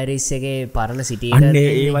වැම්පයර් ඩයරිස් එකේ පරණ සිටි එක අන්න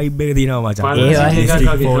ඒ වයිබ් එක තියෙනවා මචං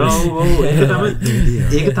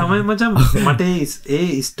ඒක තමයි මචං මට ඒ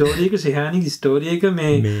ස්ටෝරි එක ශිහානික ස්ටෝරි එක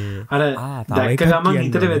මේ අර දැක්ක ගමන්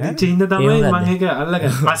හිතට වැදිච්ච හින්දා තමයි මම ඒක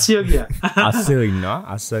අල්ලගන්නේ පස්සියෝ ගියා අස්සෝ ඉන්නවා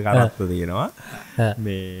අස්ස කරත්ත තියෙනවා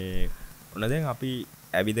මේ ඔන්න දැන් අපි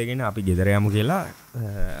ඇවිදගෙන අපි ගෙදර යමු කියලා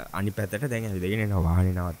අනිත් පැත්තට දැන් ඇවිදගෙන එනවා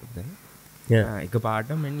වාහනේ නවත්තගෙන එක පාට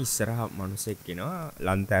මෙන්න ඉස්සරහා මිනිස්සෙක් එනවා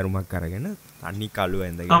ලන්තෑරුමක් අරගෙන තනි කළුව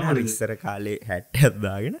ඇඳගෙන ඉස්සර කාලේ හැට් එකක්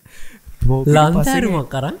දාගෙන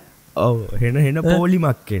ලන්තෑරුමක් අරන් ඔව් එන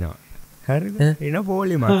පොලිමක් එනවා හරිද එන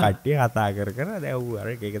පොලිමක් කට්ටිය කතා කර දැව් අර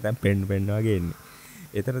එක තැන් පෙන් වගේ එන්නේ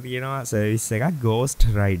එතන තියෙනවා සර්විස් එකක් ගෝස්ට්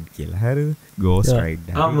රයිඩ් කියලා හරිද ගෝස්ට් රයිඩ්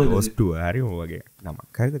ගෝස්ට් ටුවර් හරි වගේ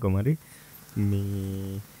නමක් හරිද කොහමරි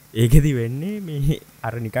මේ ඒකෙදි වෙන්නේ මේ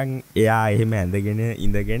අර නිකන් එයා එහෙම ඇඳගෙන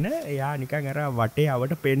ඉඳගෙන එයා නිකන් අර වටේ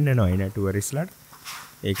අවට පෙන්නනවා එන ටුවරිස්ලාට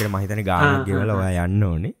ඒකට මම හිතන්නේ ගානක් ගෙවලා ඔයා යන්න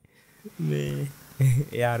ඕනේ මේ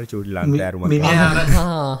එයා අර චූටි ලන්තෑරුමක්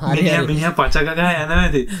මිනිහා පච ගගා යනවා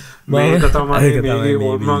ඉතින් මේක තමයි මේ මම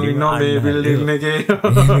ඉන්නවා මේ බිල්ඩින් එකේ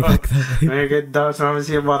මේක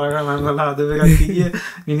 1900 බර ගණන් වල හදව එකක් කියේ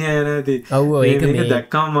මිනිහා යනවා ඉතින් ඔව් ඒක මේ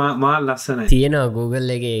දැක්කම මා ලස්සනයි තියෙනවා Google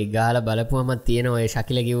එකේ ගහලා බලපුවම තියෙනවා ඒ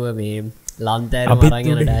ශකිල කිව්ව මේ ලන්තෑරු අරන්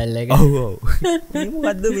යන ඩයල් එක ඔව් ඔව් මේ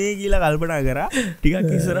මොකද්ද මේ කියලා කල්පනා කරා ටිකක්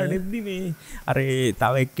ඉස්සරහට එද්දි මේ අර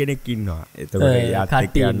තව එක්කෙනෙක් ඉන්නවා එතකොට යාත්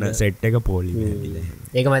එක්ක යන සෙට් එක පොලි වෙලා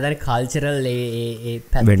ඒක මම හිතන්නේ කල්චරල් ඒ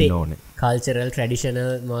පැත්තේ කල්චරල් ට්‍රැඩිෂනල්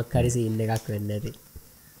මොකක් හරි සීන් එකක් වෙන්න ඇති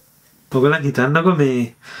ඔයගොල්ලන් හිතන්නකෝ මේ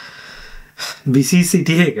බිසි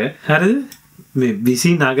සිටි එක හරිද මේ බිසි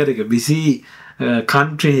නගරයක බිසි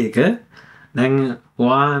කන්ට්‍රි එක දැන්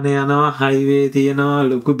වාහන යනවා හයිවේ තියෙනවා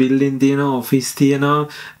ලොකු බිල්ඩින් තියෙනවා ඔෆිස් තියෙනවා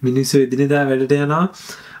මිනිස්සු එදිනෙදා වැඩට යනවා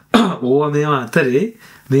ඕවා මේවා අතරේ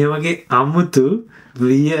මේ වගේ අමුතු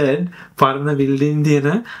වියර්ඩ් පරණ බිල්ඩින්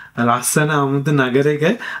තියෙන ලස්සන අමුතු නගරයක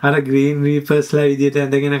අර ග්‍රීන් රීපර්ස්ලා විදියට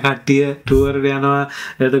ඇඳගෙන කට්ටිය ටුවර් යනවා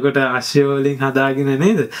එතකොට අශ්වය වලින් හදාගෙන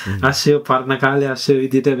නේද අශ්වය පරණ කාලේ අශ්වය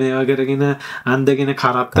විදියට මේවා කරගෙන අඳගෙන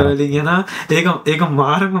කරත්ත වලින් යනවා ඒක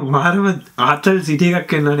මාරම ආතල් සිටි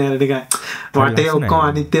එකක් වෙනවනේ අර ටික වටේ ඔක්කොම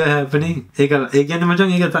අනිත්‍යව හැපෙනින් ඒක ඒ කියන්නේ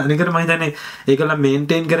මචං ඒක තනිකර මම හිතන්නේ ඒකලා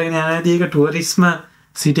මේන්ටේන් කරගෙන යන හැටි ඒක ටුවරිස්ම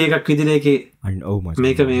සිටි එකක් විදිහට ඒකේ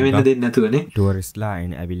මේක මේ වෙන්න දෙන්නේ නැතුවනේ ටුවරිස්ලා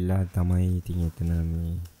ඇවිල්ලා තමයි ඉතින් එතන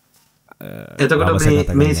මේ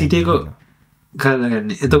එතකොට මේ සිටි එක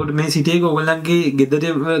ගලගන්නේ එතකොට මේ සිටි එක ඔයගොල්ලන්ගේ ගෙදර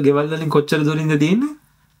ගෙවල් වලින් කොච්චර දුරින්ද තියෙන්නේ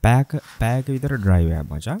පැයක විතර ඩ්‍රයිව් එකක්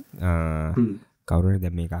මචං කවුරු හරි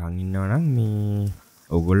දැන් මේක අහන් ඉන්නවා නම් මේ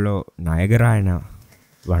ඔයගොල්ලෝ ණයගරා එනවා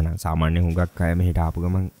වහන සාමාන්‍ය හුඟක් අය මෙහෙට ආපු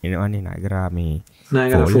ගමන් එනවනේ ණයගරා මේ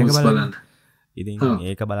ණයගරා ෆෝල්ස් බලන්න ඉතින්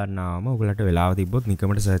ඒක බලන්නාම ඔයගලට වෙලාව තිබ්බොත්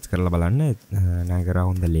නිකමට සර්ච් කරලා බලන්න ණයගරා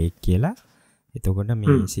හොඳ ලේක් කියලා එතකොට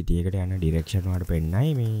මේ සිටි එකට යන ඩිරෙක්ෂන් වලට පෙන්නයි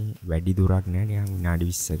මේ වැඩි දුරක් නෑ නිකන් විනාඩි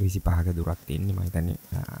 20ක 25ක දුරක් තියෙන්නේ මම හිතන්නේ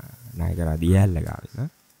ණයගරා දියැල්ල ගාවින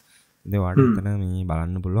ඉතින් ඔයාලට එතන මේ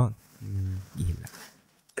බලන්න පුළුවන් ගිහිල්ලා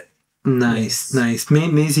නයිස්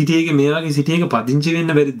මේ සිටි එකේ මේ වගේ සිටි එක පදිංචි වෙන්න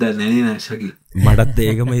බැරිද දන්නේ නේ ශකිල් මටත්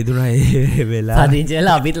ඒකම හිතුණා ඒ වෙලාව පදිංචි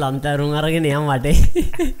වෙලා අපිත් ලම්තරුන් අරගෙන යම් වටේ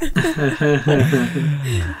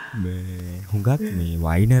මේ හුඟක් මේ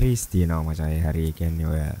වයිනරීස් තියෙනවා මචං හරි ඒ කියන්නේ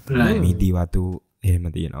ඔය මිදි වතු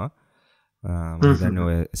එහෙම තියෙනවා මම දන්නේ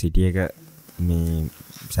ඔය සිටි එක මේ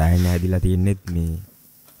සෑහෙන ඇදිලා තියෙන්නෙත් මේ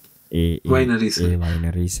ඒ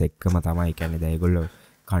වයිනරීස් එක්කම තමයි කියන්නේ දැන් ඒගොල්ලෝ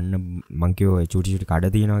කන්න මං කිව්වා චූටි චූටි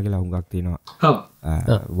කඩ තියෙනවා කියලා හුඟක් තියෙනවා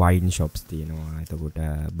වයින් ෂොප්ස් තියෙනවා එතකොට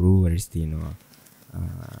බ්‍රූවරිස් තියෙනවා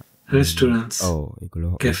restaurants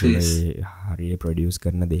ඒගොල්ලෝ හරියට ප්‍රොඩියුස්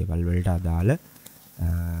කරන දේවල් වලට අදාළ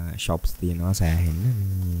ෂොප්ස් තියෙනවා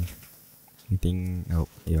සෑහෙන්න ඉතින්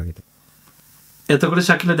ඒ වගේ එතකොට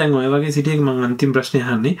ශකිල දැන් ඔය වගේ සිටියක මම අන්තිම ප්‍රශ්නේ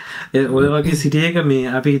අහන්නේ ඔය වගේ සිටියක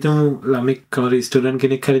මේ අපි හිතමු ළමෙක් කවර ස්ටුඩන්ට්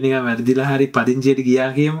කෙනෙක් හරි නිකන් වැරදිලා හරි පදිංචියට ගියා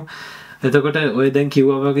කියමු එතකොට ඔය දැන්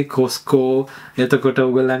කිව්වා වගේ කොස්කෝ එතකොට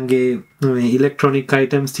ඔයගලන්ගේ මේ ඉලෙක්ට්‍රොනික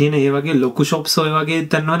අයිටම්ස් තියෙන ඒ වගේ ලොකු shops ඔය වගේ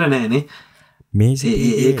තැන්වල නැහැනේ මේ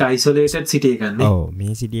ඒක isolated city එකක් නේ ඔව්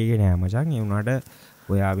මේ city එකේ නෑ මචං ඒ වුණාට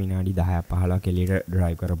ඔයා විනාඩි 10ක් 15ක් එළියට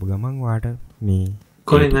drive කරපු ගමන් වාට මේ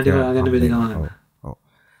කොහෙන් හරි හොයාගන්න බැරි ගමන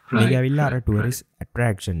මේක ඇවිල්ලා අර ටුවරිස්ට්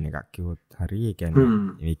ඇට්‍රැක්ෂන් එකක් කිව්වොත් හරි ඒ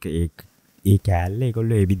කියන්නේ ඒ කෑල්ල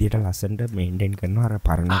ඒගොල්ලෝ ඒ විදිහට ලස්සනට මේන්ටේන් කරනවා අර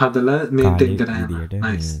පරණ හදලා මේන්ටේන් කරනවා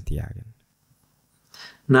විදිහට තියාගෙන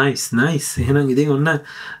නයිස් එහෙනම් ඉතින් ඔන්න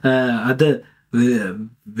අද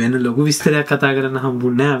වෙන ලොකු විස්තරයක් කතා කරන්න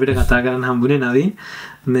හම්බුන්නේ අපිට කතා කරන්න හම්බුනේ නවීන්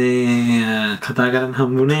මේ කතා කරන්න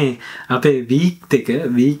හම්බුනේ අපේ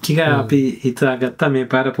වීක් එක අපි හිතාගත්තා මේ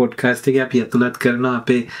පාර පොඩ්කාස්ට් එකේ අපි අතුලත් කරනවා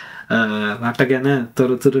අපේ රට ගැන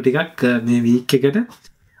තොරතුරු ටිකක් මේ වීක් එකට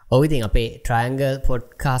ඔව් ඉතින් අපේ ට්‍රයැන්ගල්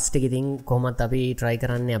පොඩ්කාස්ට් එක ඉතින් කොහොමත් අපි try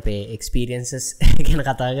කරන්නේ අපේ experiences ගැන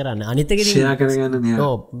කතා කරන්න අනිත් එක ඉතින් share කරගන්න නේ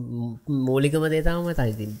ඔව් මූලිකම දේ තමයි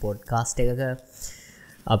ඉතින් පොඩ්කාස්ට් එකක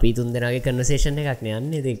අපි තුන් දෙනාගේ කන්වර්සේෂන් එකක් නේ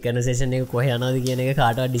යන්නේ ඉතින් කන්වර්සේෂන් එක කොහේ යනවද කියන එක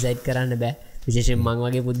කාටවත් ඩිසයිඩ් කරන්න බෑ විශේෂයෙන් මං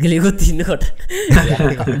වගේ පුද්ගලයෙකුත් ඉන්නකොට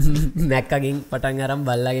මැක්කගෙන් පටන් අරන්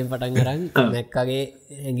බල්ලාගෙන් පටන් අරන්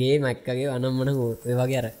මැක්කගේ මැක්කගේ අනම්මන ඔය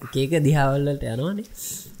වගේ අර එක දිහාවල් වලට යනවනේ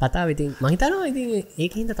කතාව ඉතින් මං හිතනවා ඉතින්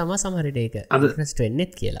ඒකින්ද තමයි සමහර විට ඒක ඉන්ට්‍රස්ට්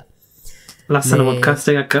වෙන්නෙත් කියලා ලස්සන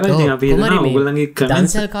පොඩ්කාස්ට් එකක් කරා ඉතින් අපි හිතනවා ඔයගොල්ලන්ගේ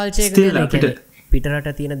දන්සල් කල්චර් එක පිටරට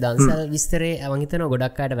තියෙන දන්සල් විස්තරේ මං හිතනවා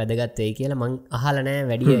ගොඩක් අයට වැදගත් වෙයි කියලා මං අහලා නැහැ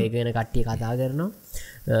වැඩි ඒක ගැන කට්ටිය කතා කරනවා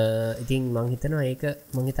ඉතින් මං හිතනවා ඒක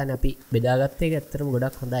මං හිතන්නේ අපි බෙදාගත්ත එක ඇත්තටම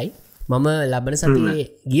ගොඩක් හොඳයි මම ලබන සතියේ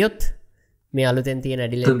ගියොත් මේ අලුතෙන් තියෙන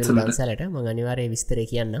ඇඩිලෙන්ඩ් දන්සලට මං අනිවාර්යයෙන් විස්තරේ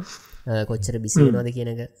කියන්නම් කොච්චර බිසි වෙනවද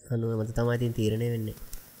කියන එක අනුව මත තමයි ඉතින් තීරණය වෙන්නේ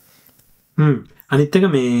අනිත් එක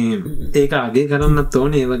මේ ඒක අගේ කරන්නත්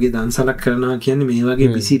ඕනේ මේ වගේ දන්සලක් කරනවා කියන්නේ මේ වගේ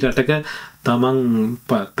බිසි රටක තමන්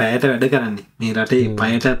පැයට වැඩ කරන්නේ මේ රටේ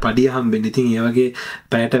පැයට පඩිය හම්බෙන්නේ ඉතින් ඒ වගේ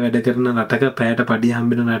පැයට වැඩ කරන රටක පැයට පඩිය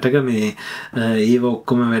හම්බෙන රටක මේ ඒව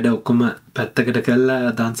ඔක්කොම වැඩ ඔක්කොම පැත්තකට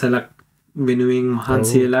කළා දන්සලක් වෙනුවෙන්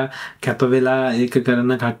මහන්සි වෙලා කැප වෙලා ඒක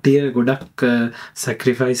කරන කට්ටිය ගොඩක්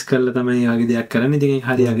සැක්‍රිෆයිස් කරලා තමයි මේ වගේ දෙයක් කරන්නේ. ඉතින් ඒක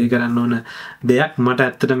හරි අගය කරන්න ඕන දෙයක්. මට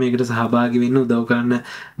ඇත්තට මේකට සහභාගී වෙන්න උදව් කරන්න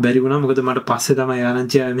බැරි වුණා. මොකද මට පස්සේ තමයි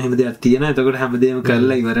ආරංචි ආවේ මෙහෙම දෙයක් තියෙනවා. එතකොට හැමදේම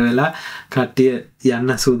කරලා ඉවර වෙලා කට්ටිය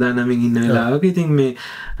යන්න සූදානම්ින් ඉන්න වෙලාවක ඉතින් මේ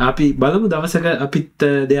අපි බලමු දවසක අපිත්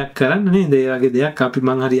දෙයක් කරන්න නේද? ඒ වගේ දෙයක් අපි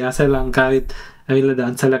මං හරි ආසයි ලංකාවෙත් ඇවිල්ලා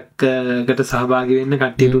දන්සලකට සහභාගී වෙන්න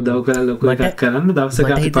කට්ටියට උදව් කරලා ලොකු එකක් කරන්න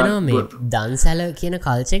දවසක අපි මේ දන්සල කියන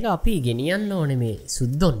කල්චර් එක අපි ගෙනියන්න ඕනේ මේ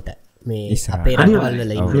සුද්දොන්ට මේ අපේ රටවල්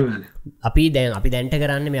වල ඉන්න අපි දැන්ට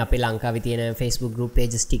කරන්නේ මේ අපේ ලංකාවේ තියෙන Facebook group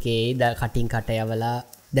pages ටිකේ කටින් කට යවලා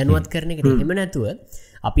දැනුවත් කරන එකට එහෙම නැතුව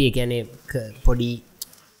අපි ඒ කියන්නේ පොඩි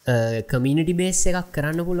කමියුනිටි බේස් එකක්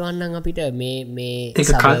කරන්න පුළුවන් නම් අපිට මේ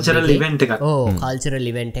ඒක කල්චරල් ඉවෙන්ට් එකක් කල්චරල්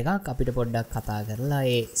ඉවෙන්ට් එකක් අපිට පොඩ්ඩක් කතා කරලා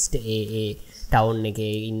ඒ ටවුන්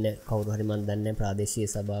එකේ ඉන්න කවුරු හරි මන් දන්නේ ප්‍රාදේශීය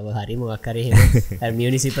සභාව හරි මොකක් හරි එහෙම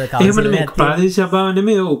මියුනිසිපල් කවුන්සිල් එකක් ප්‍රාදේශීය සභාව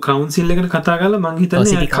නෙමෙයි ඔව් කවුන්සිල් එකට කතා කරලා මං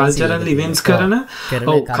හිතන්නේ කල්චරල් ඉවෙන්ට්ස් කරන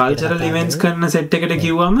ඔව් කල්චරල් ඉවෙන්ට්ස් කරන සෙට් එකට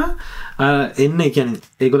කිව්වම එන්න ඒ කියන්නේ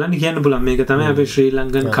ඒගොල්ලන් කියන්න පුළුවන් මේක තමයි අපේ ශ්‍රී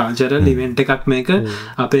ලංකන් කල්චරල් ඉවෙන්ට් එකක් මේක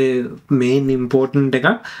අපේ මේන් ඉම්පෝටන්ට්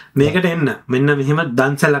එකක් මේකට එන්න මෙන්න මෙහෙම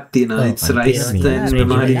දන්සලක් තියෙනවා ඉට්ස් රයිස්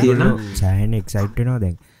ප්‍රමාණි තියෙනවා සෑහෙන එක්සයිට් වෙනවා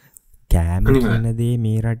දැන් කෑම කියන දේ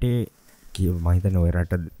මේ රටේ මහිතන ඔය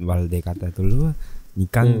රට වල් දෙකත් ඇතුළුව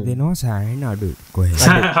නිකන් දෙනවා සෑහෙන අඩු කොහේ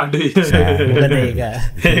අඩුයි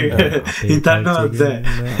හිතන්නවත්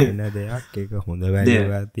එන දෙයක් ඒක හොඳ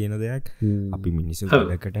වැල්ලුවක් තියෙන දෙයක් අපි මිනිස්සු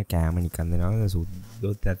ගොඩකට කෑම නිකන් දෙනවා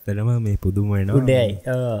සුද්දොත් ඇත්තටම මේ පුදුම වෙනවා උඩයි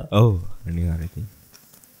ඔව් අනිවාර්යයෙන්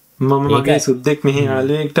මම මගේ සුද්දෙක් මෙහි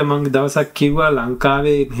යාළුවෙක්ට මං දවසක් කිව්වා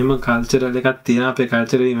ලංකාවේ මෙහෙම කල්චරල් එකක් තියෙනවා අපේ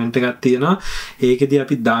කල්චරල් ඉවෙන්ට් එකක් තියෙනවා ඒකෙදි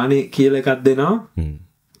අපි දානේ කියලා එකක් දෙනවා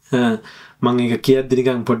මං ඒක කියද්දි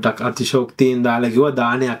නිකන් පොඩ්ඩක් අතිශෝක්තියෙන් දාලා කිව්වා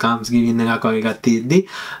දානේ අකම්ස් ගිවින් එකක් වගේ එකක් තියෙද්දි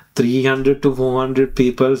 300 to 400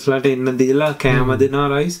 peoples ලට එන්න දීලා කෑම දෙනවා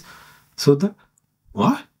රයිස් සුද්ද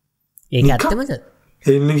වා ඒක ඇත්තමද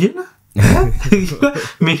එන්න කියලා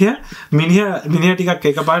මිනිහ ටිකක්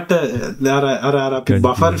එක පාට අර අපි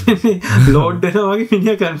බෆර් ලෝඩ් වෙන වගේ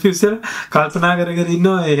මිනිහ කන්ෆියුස් කල්පනා කරගෙන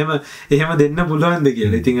ඉන්නවා එහෙම දෙන්න පුළුවන්ද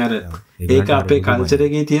කියලා. ඉතින් අර ඒක අපේ කල්චර්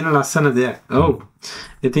එකේ තියෙන ලස්සන දෙයක්. ඔව්.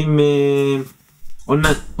 ඉතින් මේ ඔන්න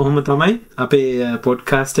ඔහොම තමයි අපේ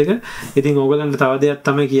පොඩ්කාස්ට් එක. ඉතින් ඕගලන්ට තව දෙයක්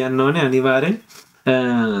තමයි කියන්න ඕනේ අනිවාර්යෙන්.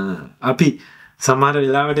 අපි සමහර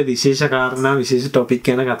වෙලාවට විශේෂ කාරණා විශේෂ ටොපික්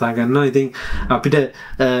ගැන කතා කරනවා. ඉතින් අපිට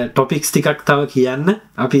ටොපික්ස් ටිකක් තව කියන්න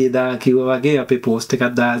අපි එදා කිව්වා වගේ අපේ පෝස්ට් එකක්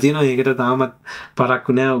දාලා තියෙනවා. ඒකට තාමත්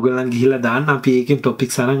පරක්කු නෑ. ඔයගොල්ලන් ගිහිල්ලා දාන්න. අපි ඒකෙන්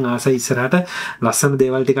ටොපික්ස් අරන් ආසයි ඉස්සරහට ලස්සන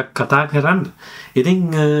දේවල් ටිකක් කතා කරන්න. ඉතින්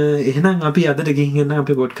එහෙනම් අපි අදට ගිහින් යන්න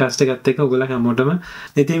අපේ පොඩ්කාස්ට් එකත් එක්ක ඔයගොල්ලන් හැමෝටම.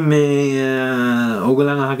 ඉතින් මේ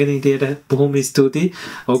ඔයගොල්ලන් අහගෙන හිටියට බොහොම ස්තුතියි.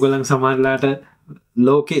 ඔයගොල්ලන් සමහරලාට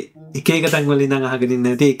ලෝකේ එක තැන් වල ඉඳන් අහගෙන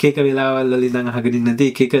ඉන්නේ නැති එක වෙලාවල් වල ඉඳන් අහගෙන ඉන්නේ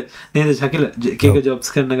නැති එක නේද ශකිල එක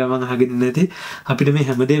ජොබ්ස් කරන ගමන් අහගෙන ඉන්නේ නැති අපිට මේ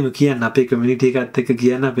හැමදේම කියන්න අපේ කමියුනිටි එකත් එක්ක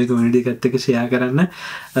කියන්න අපේ කමියුනිටි එකත් එක්ක ෂෙයා කරන්න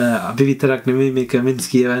අපි විතරක් නෙමෙයි මේ කමෙන්ට්ස්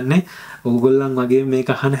කියවන්නේ ඕගොල්ලන් වගේ මේක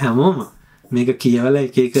අහන හැමෝම මේක කියවලා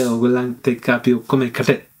එක ඕගොල්ලන්ත් එක්ක අපි ඔක්කොම එකට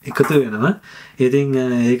එකතු වෙනවා. ඉතින්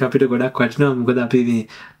ඒක අපිට ගොඩක් වටිනවා. මොකද අපි මේ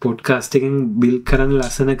පොඩ්කාස්ට් එකෙන් බිල්ඩ් කරන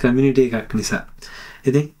ලස්සන කමියුනිටි එකක් නිසා.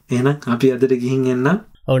 ඉතින් එහෙනම් අපි අදට ගිහින් එන්නම්.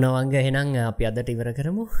 ඕනවංග එහෙනම් අපි අදට ඉවර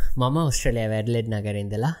කරමු. මම ඔස්ට්‍රේලියාව ඇඩ්ලඩ් නගරේ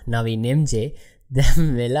ඉඳලා නවීන් MJ. දැන්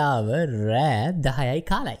වෙලාව රෑ 10යි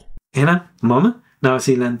කාලයි. එහෙනම් මම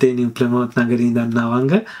නවසීලන්තේ නිව් ප්ලමවුත් නගරේ ඉඳන්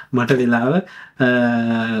නවංග මට වෙලාව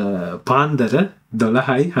පාන්දර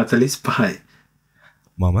 12:45යි.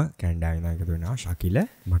 මම කැනඩාවේ ඉඳන් එකතු වෙනවා ශකිල.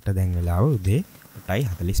 මට දැන් වෙලාව උදේ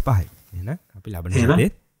 8:45යි. එහෙනම් අපි ලබන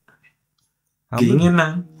දේ ගිහින්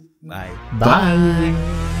එන්නම්. Bye.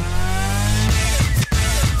 Bye.